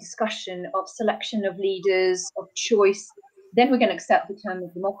mechanism of discussion, of selection of leaders, of choice, then we can accept the term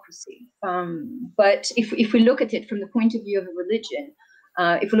of democracy. But if we look at it from the point of view of a religion,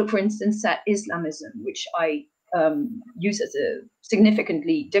 if we look, for instance, at Islamism, which I use as a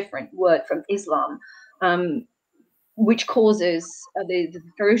significantly different word from Islam, which causes the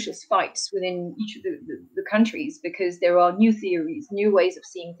ferocious fights within each of the countries, because there are new theories, new ways of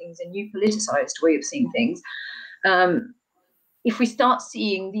seeing things, a new politicized way of seeing things. If we start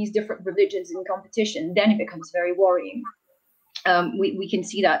seeing these different religions in competition, then it becomes very worrying. We can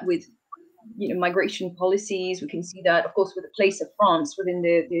see that with migration policies. We can see that, of course, with the place of France within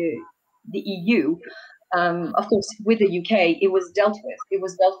the EU. Of course, with the UK, it was dealt with. It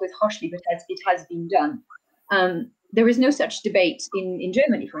was dealt with harshly, but it has been done. There is no such debate in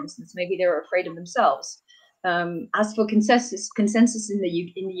Germany, for instance. Maybe they're afraid of themselves. As for consensus in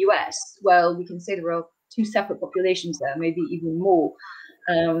the US, well, we can say there are two separate populations there, maybe even more.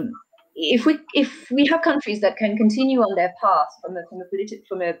 If we have countries that can continue on their path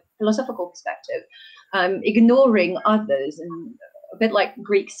from a philosophical perspective, ignoring others, and a bit like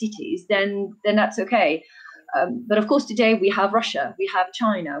Greek cities, then that's okay. But of course, today we have Russia, we have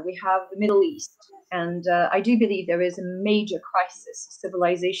China, we have the Middle East, and I do believe there is a major crisis of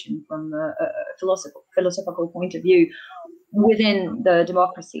civilization from a philosophical point of view within the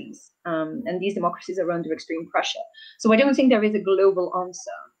democracies, and these democracies are under extreme pressure. So I don't think there is a global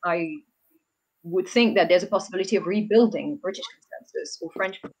answer. I would think that there's a possibility of rebuilding British consensus or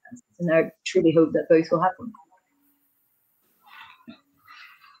French consensus, and I truly hope that both will happen.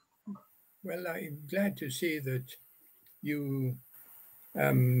 Well, I'm glad to see that you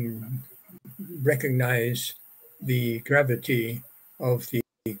recognize the gravity of the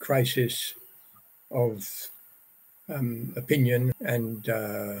crisis of opinion, and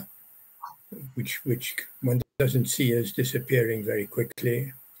which one doesn't see as disappearing very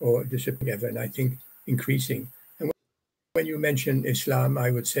quickly or disappearing ever, and I think increasing. And when you mention Islam,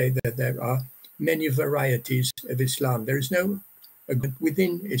 I would say that there are many varieties of Islam. There is no agreement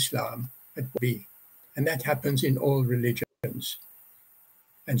within Islam at be, and that happens in all religions.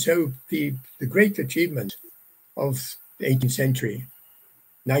 And so the great achievement of the 18th century,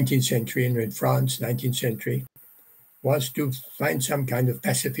 19th century, and in France, 19th century, was to find some kind of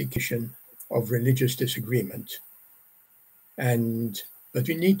pacification of religious disagreement. But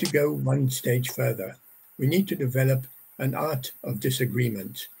we need to go one stage further. We need to develop an art of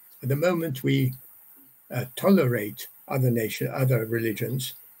disagreement. At the moment, we tolerate other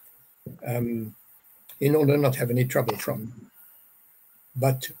religions in order not to have any trouble from them.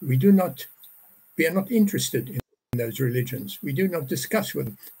 But we are not interested in those religions. We do not discuss with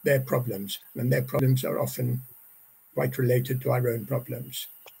them their problems, and their problems are often quite related to our own problems.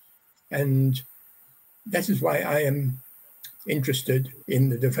 And that is why I am interested in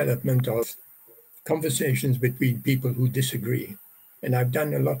the development of conversations between people who disagree. And I've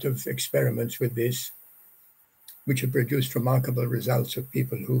done a lot of experiments with this, which have produced remarkable results of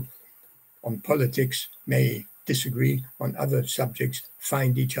people who, on politics, may disagree, on other subjects,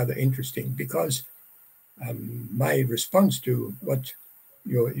 find each other interesting. Because my response to what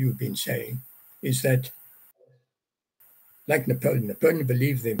you've been saying is that, like Napoleon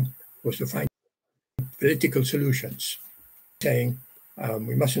believed in was to find political solutions, saying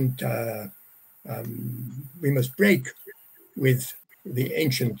we must break with the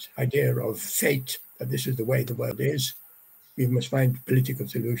ancient idea of fate, that this is the way the world is. We must find political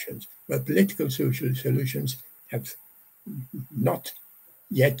solutions. But political solutions have not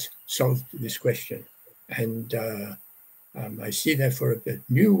yet solved this question. And I see, therefore, a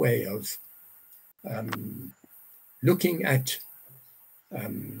new way of looking at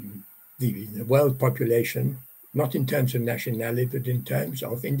the world population, not in terms of nationality, but in terms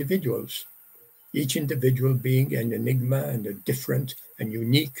of individuals. Each individual being an enigma and a different and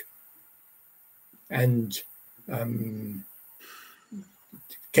unique and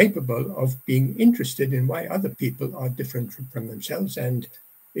capable of being interested in why other people are different from themselves. And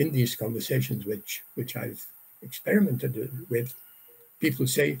in these conversations, which I've experimented with, people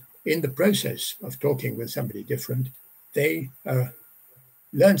say in the process of talking with somebody different, they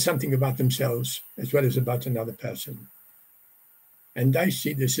learn something about themselves as well as about another person. And I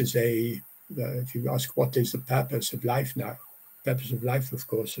see this as if you ask what is the purpose of life now, purpose of life, of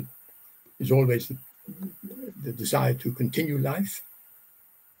course, is always the desire to continue life,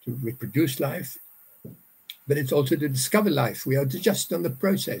 to reproduce life, but it's also to discover life. We are just on the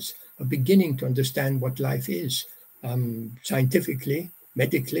process of beginning to understand what life is, scientifically,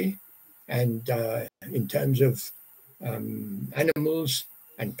 medically, and in terms of animals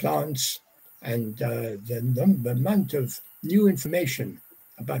and plants, and the amount of new information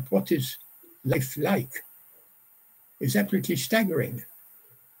about what is life like is absolutely staggering.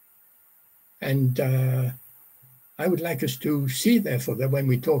 And I would like us to see, therefore, that when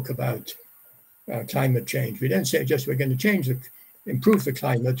we talk about climate change, we don't say just we're going to improve the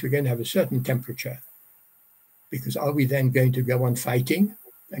climate, we're going to have a certain temperature. Because are we then going to go on fighting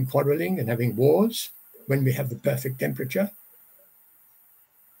and quarreling and having wars when we have the perfect temperature?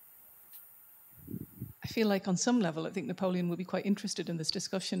 I feel like on some level, I think Napoleon would be quite interested in this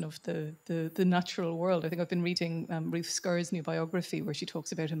discussion of the natural world. I think I've been reading Ruth Sker's new biography, where she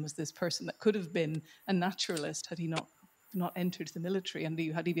talks about him as this person that could have been a naturalist had he not entered the military, and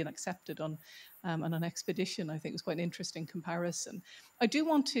had he been accepted on an expedition. I think it was quite an interesting comparison. I do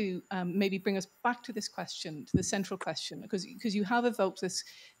want to maybe bring us back to this question, to the central question, because you have evoked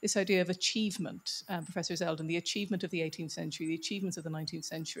this idea of achievement, Professor Zeldin, the achievement of the 18th century, the achievements of the 19th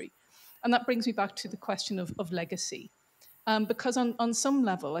century. And that brings me back to the question of legacy. Because on some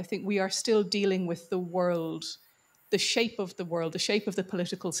level, I think we are still dealing with the world, the shape of the world, the shape of the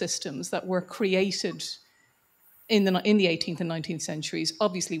political systems that were created in the 18th and 19th centuries,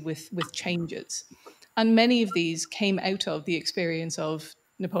 obviously with changes. And many of these came out of the experience of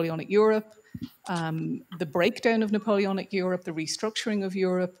Napoleonic Europe, the breakdown of Napoleonic Europe, the restructuring of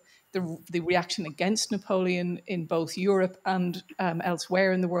Europe, the reaction against Napoleon in both Europe and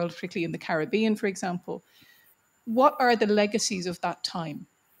elsewhere in the world, particularly in the Caribbean, for example. What are the legacies of that time?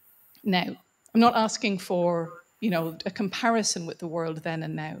 Now, I'm not asking for, a comparison with the world then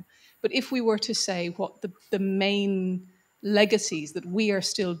and now, but if we were to say what the main legacies that we are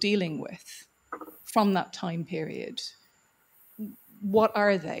still dealing with from that time period, what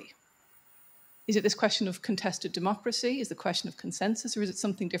are they? Is it this question of contested democracy? Is it the question of consensus, or is it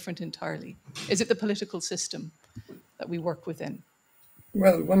something different entirely? Is it the political system that we work within?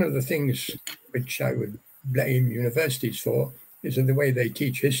 Well, one of the things which I would blame universities for is in the way they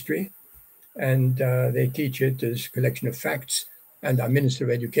teach history, and they teach it as a collection of facts. And our Minister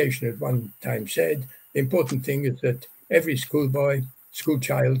of Education at one time said, the important thing is that every schoolboy,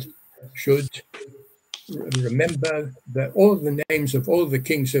 schoolchild should remember all the names of all the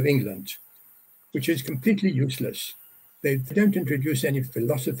kings of England, which is completely useless. They don't introduce any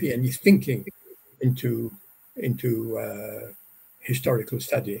philosophy, any thinking into historical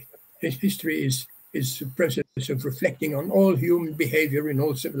study. History is a process of reflecting on all human behavior in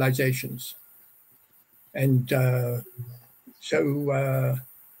all civilizations. And so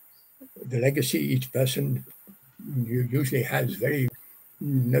the legacy, each person usually has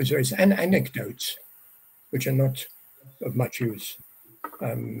knows various anecdotes, which are not of much use.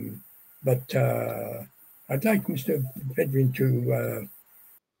 But I'd like Mr. Védrine to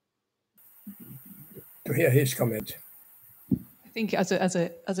hear his comment. I think as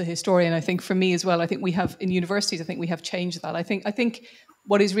a historian, I think for me as well, I think we have in universities, I think we have changed that. I think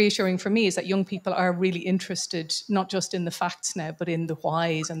what is reassuring for me is that young people are really interested, not just in the facts now, but in the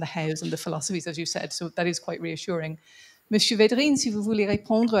whys and the hows and the philosophies, as you said. So that is quite reassuring. Monsieur Védrine, si vous voulez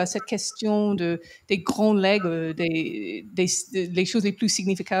répondre à cette question des grands legs, les choses les plus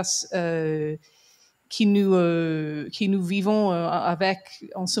significatives qui nous vivons avec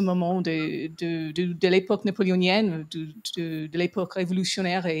en ce moment de l'époque napoléonienne, de l'époque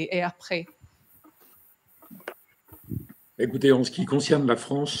révolutionnaire et après. Écoutez, en ce qui concerne la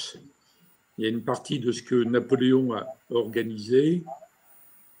France, il y a une partie de ce que Napoléon a organisé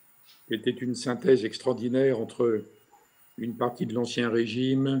qui était une synthèse extraordinaire entre une partie de l'Ancien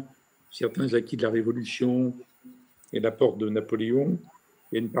Régime, certains acquis de la Révolution et l'apport de Napoléon,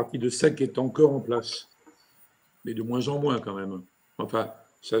 et une partie de ça qui est encore en place. mais de moins en moins quand même. Enfin,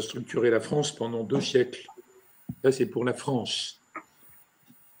 ça a structuré la France pendant 2 siècles. Ça, c'est pour la France.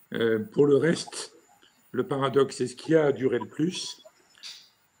 Pour le reste, le paradoxe, et ce qui a duré le plus,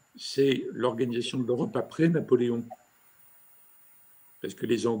 c'est l'organisation de l'Europe après Napoléon. Parce que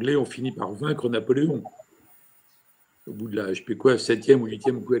les Anglais ont fini par vaincre Napoléon, au bout de la, je sais plus quoi, 7e ou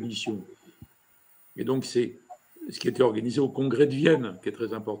 8e coalition. Et donc, c'est ce qui était organisé au Congrès de Vienne, qui est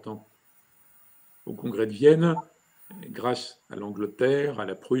très important. Au Congrès de Vienne, grâce à l'Angleterre, à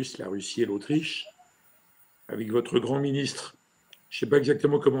la Prusse, la Russie et l'Autriche, avec votre grand ministre, je ne sais pas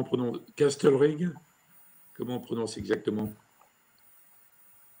exactement comment on prononce, Castlereagh, comment on prononce exactement?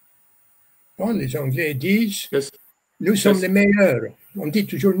 Bon, les Anglais disent nous sommes les meilleurs. On dit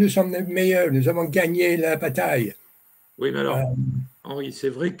toujours nous sommes les meilleurs, nous avons gagné la bataille. Oui, mais alors, Henri, c'est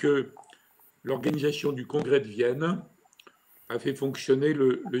vrai que l'organisation du Congrès de Vienne a fait fonctionner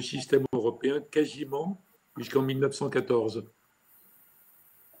le système européen quasiment jusqu'en 1914.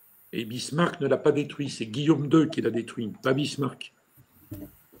 Et Bismarck ne l'a pas détruit, c'est Guillaume II qui l'a détruit, pas Bismarck.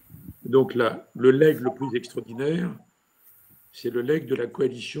 Donc là, le legs le plus extraordinaire, c'est le legs de la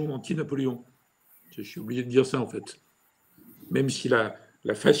coalition anti-Napoléon. Je suis obligé de dire ça en fait. Même si la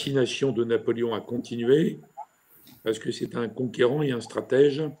fascination de Napoléon a continué, parce que c'est un conquérant et un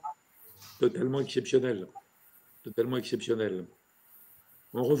stratège totalement exceptionnel. Totalement exceptionnel.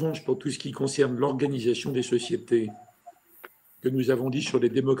 En revanche, pour tout ce qui concerne l'organisation des sociétés, que nous avons dit sur les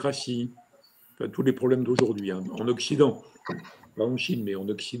démocraties, enfin, tous les problèmes d'aujourd'hui, hein, en Occident, pas en Chine, mais en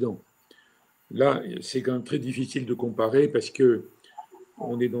Occident, là, c'est quand même très difficile de comparer parce que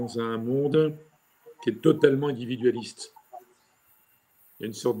on est dans un monde qui est totalement individualiste. Il y a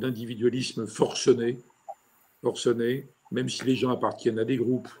une sorte d'individualisme forcené, même si les gens appartiennent à des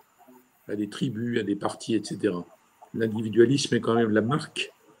groupes, à des tribus, à des partis, etc. L'individualisme est quand même la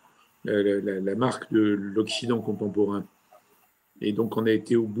marque de l'Occident contemporain. Et donc, on a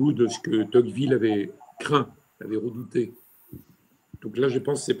été au bout de ce que Tocqueville avait craint, avait redouté. Donc là, je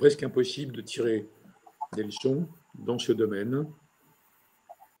pense que c'est presque impossible de tirer des leçons dans ce domaine.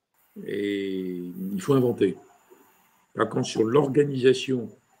 Et il faut inventer. Par contre, sur l'organisation,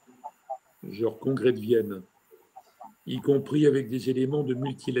 genre Congrès de Vienne, y compris avec des éléments de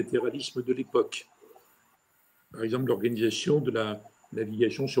multilatéralisme de l'époque. Par exemple, l'organisation de la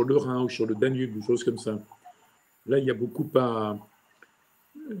navigation sur le Rhin ou sur le Danube, des choses comme ça. Là, il y a beaucoup à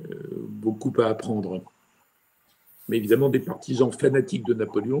apprendre. Mais évidemment, des partisans fanatiques de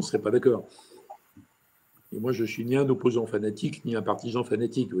Napoléon ne seraient pas d'accord. Et moi, je ne suis ni un opposant fanatique, ni un partisan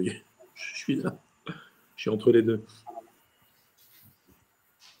fanatique. Vous voyez, je suis là. Je suis entre les deux.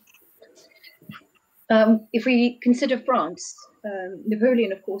 If we consider France,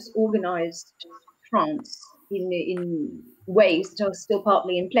 Napoleon, of course, organized France in ways that are still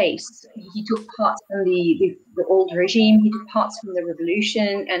partly in place. He took part from the old regime, he took part from the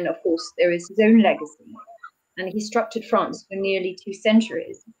revolution, and of course, there is his own legacy. And he structured France for nearly 2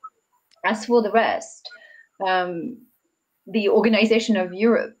 centuries. As for the rest, the organization of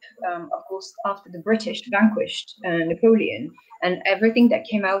Europe, of course, after the British vanquished Napoleon, and everything that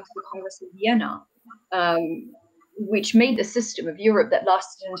came out of the Congress of Vienna, which made the system of Europe that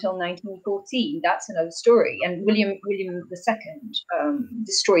lasted until 1914. That's another story. And William II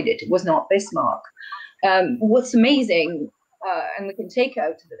destroyed it. It was not Bismarck. What's amazing, and we can take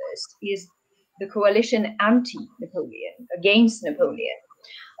out of this, is the coalition anti-Napoleon, against Napoleon.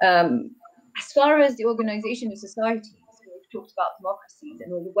 As far as the organization of societies, we've talked about democracies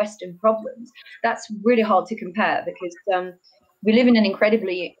and all the Western problems, that's really hard to compare because we live in an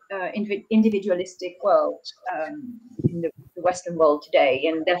incredibly individualistic world in the Western world today,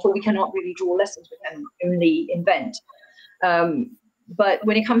 and therefore we cannot really draw lessons. We can only invent. But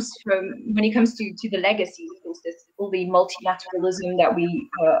when it comes to the legacy, of course, there's all the multilateralism that we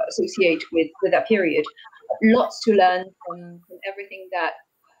associate with that period. Lots to learn from everything that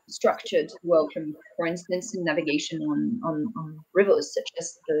structured the world, from, for instance, in navigation on rivers such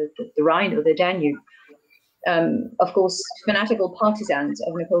as the Rhine or the Danube. Of course, fanatical partisans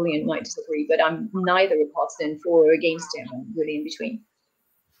of Napoleon might disagree, but I'm neither a partisan for or against him. I'm really in between.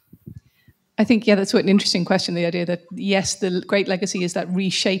 I think, yeah, that's an interesting question, the idea that, yes, the great legacy is that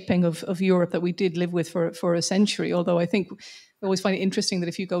reshaping of Europe that we did live with for a century, although I think I always find it interesting that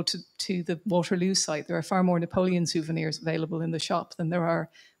if you go to the Waterloo site, there are far more Napoleon souvenirs available in the shop than there are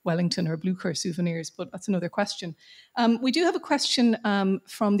Wellington or Blucher souvenirs, but that's another question. We do have a question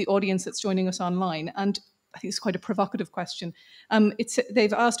from the audience that's joining us online, and I think it's quite a provocative question.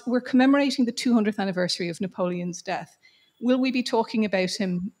 They've asked, we're commemorating the 200th anniversary of Napoleon's death. Will we be talking about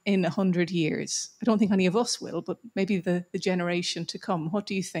him in 100 years? I don't think any of us will, but maybe the generation to come. What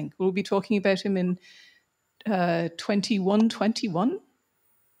do you think? Will we be talking about him in 2121?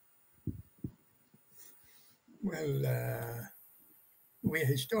 Well, we're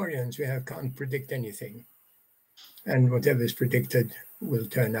historians. We can't predict anything. And whatever is predicted will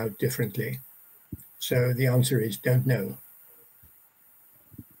turn out differently. So the answer is don't know.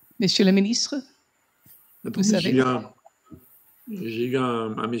 Monsieur le ministre, vous savez? J'ai eu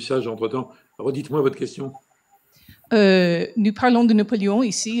un message entre-temps. Redites-moi votre question. Nous parlons de Napoléon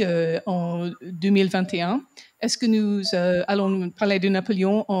ici en 2021. Est-ce que nous allons parler de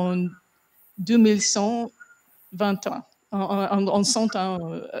Napoléon en 2120 ans, en 100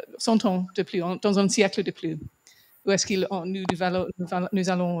 ans, 100 ans de plus, dans un siècle de plus? Ou est-ce que nous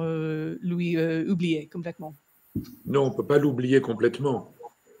allons lui oublier complètement? Non, on ne peut pas l'oublier complètement.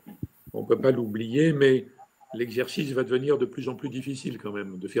 On ne peut pas l'oublier, mais l'exercice va devenir de plus en plus difficile quand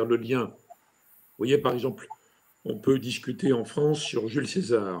même, de faire le lien. Vous voyez, par exemple, on peut discuter en France sur Jules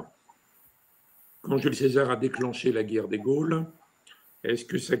César. Quand Jules César a déclenché la guerre des Gaules, est-ce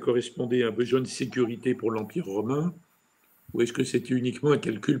que ça correspondait à un besoin de sécurité pour l'Empire romain ou est-ce que c'était uniquement un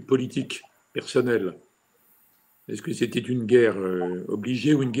calcul politique, personnel? Est-ce que c'était une guerre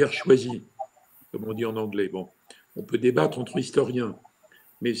obligée ou une guerre choisie, comme on dit en anglais? Bon, on peut débattre entre historiens,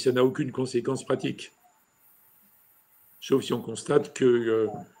 mais ça n'a aucune conséquence pratique. Sauf si on constate que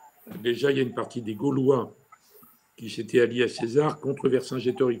déjà, il y a une partie des Gaulois qui s'étaient alliés à César contre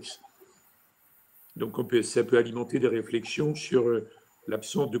Vercingétorix. Donc ça peut alimenter des réflexions sur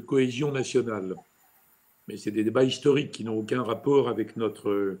l'absence de cohésion nationale. Mais c'est des débats historiques qui n'ont aucun rapport avec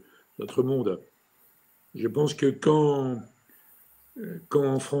notre monde. Je pense que quand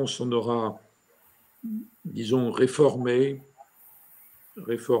en France on aura, disons, réformé,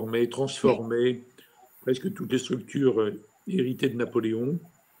 transformé presque toutes les structures héritées de Napoléon,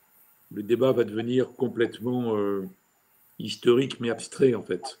 le débat va devenir complètement historique mais abstrait en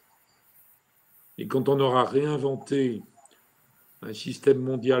fait. Et quand on aura réinventé un système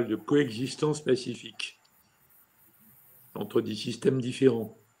mondial de coexistence pacifique entre des systèmes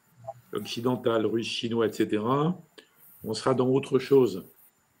différents, occidental, russe, chinois, etc., on sera dans autre chose.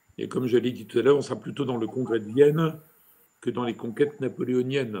 Et comme je l'ai dit tout à l'heure, on sera plutôt dans le congrès de Vienne que dans les conquêtes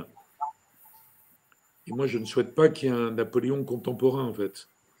napoléoniennes. Et moi, je ne souhaite pas qu'il y ait un Napoléon contemporain, en fait.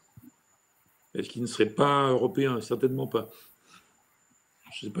 Est-ce qu'il ne serait pas européen? Certainement pas.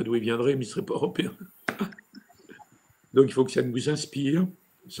 Je ne sais pas d'où il viendrait, mais il ne serait pas européen. Donc, il faut que ça nous inspire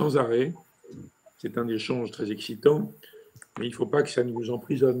sans arrêt. C'est un échange très excitant, mais il ne faut pas que ça nous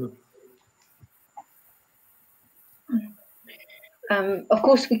emprisonne. Of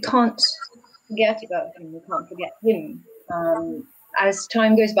course, we can't forget about him. We can't forget him. As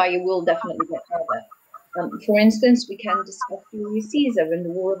time goes by, it will definitely get harder. For instance, we can discuss Julius Caesar and the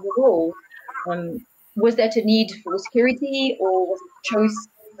War of the Gaul. Was there a need for security, or was it a choice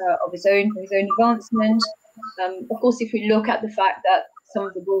of his own for his own advancement? Of course, if we look at the fact that some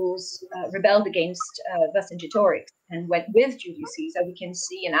of the Gauls rebelled against Vercingétorix and went with Julius Caesar, we can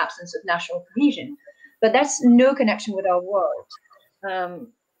see an absence of national cohesion. But that's no connection with our world.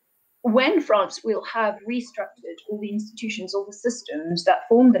 When France will have restructured all the institutions, all the systems that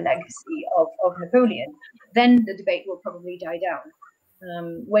form the legacy of Napoleon, then the debate will probably die down.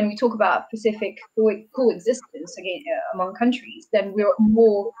 When we talk about Pacific coexistence among countries, then we're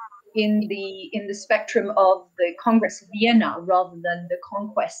more in the spectrum of the Congress of Vienna rather than the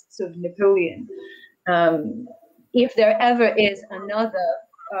conquests of Napoleon. If there ever is another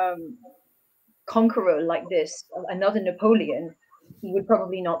conqueror like this, another Napoleon, he would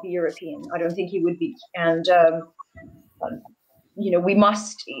probably not be European. I don't think he would be. And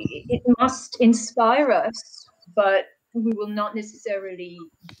it must inspire us, but we will not necessarily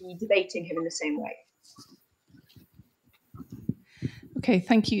be debating him in the same way. Okay,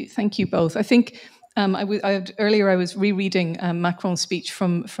 thank you both. I think earlier I was rereading Macron's speech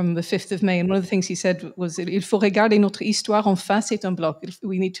from the 5th of May, and one of the things he said was, "Il faut regarder notre histoire en face et en bloc."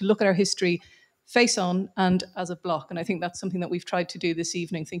 We need to look at our history face on and as a block, and I think that's something that we've tried to do this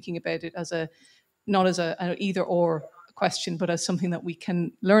evening, thinking about it as not as an either or question, but as something that we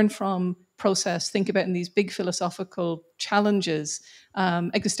can learn from, process, think about in these big philosophical challenges,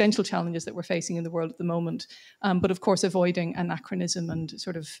 existential challenges that we're facing in the world at the moment. But of course, avoiding anachronism and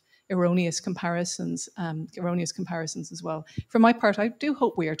sort of erroneous comparisons as well. For my part, I do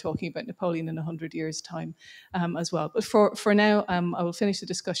hope we are talking about Napoleon in 100 years' time as well. But for now, I will finish the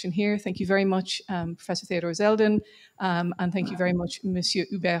discussion here. Thank you very much, Professor Theodore Zeldin, and thank you very much, Monsieur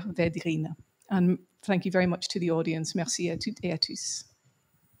Hubert Védrine. And thank you very much to the audience. Merci à toutes et à tous.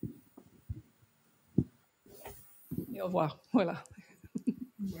 Et au revoir. Voilà.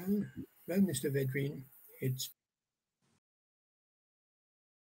 Well, Mr. Védrine, it's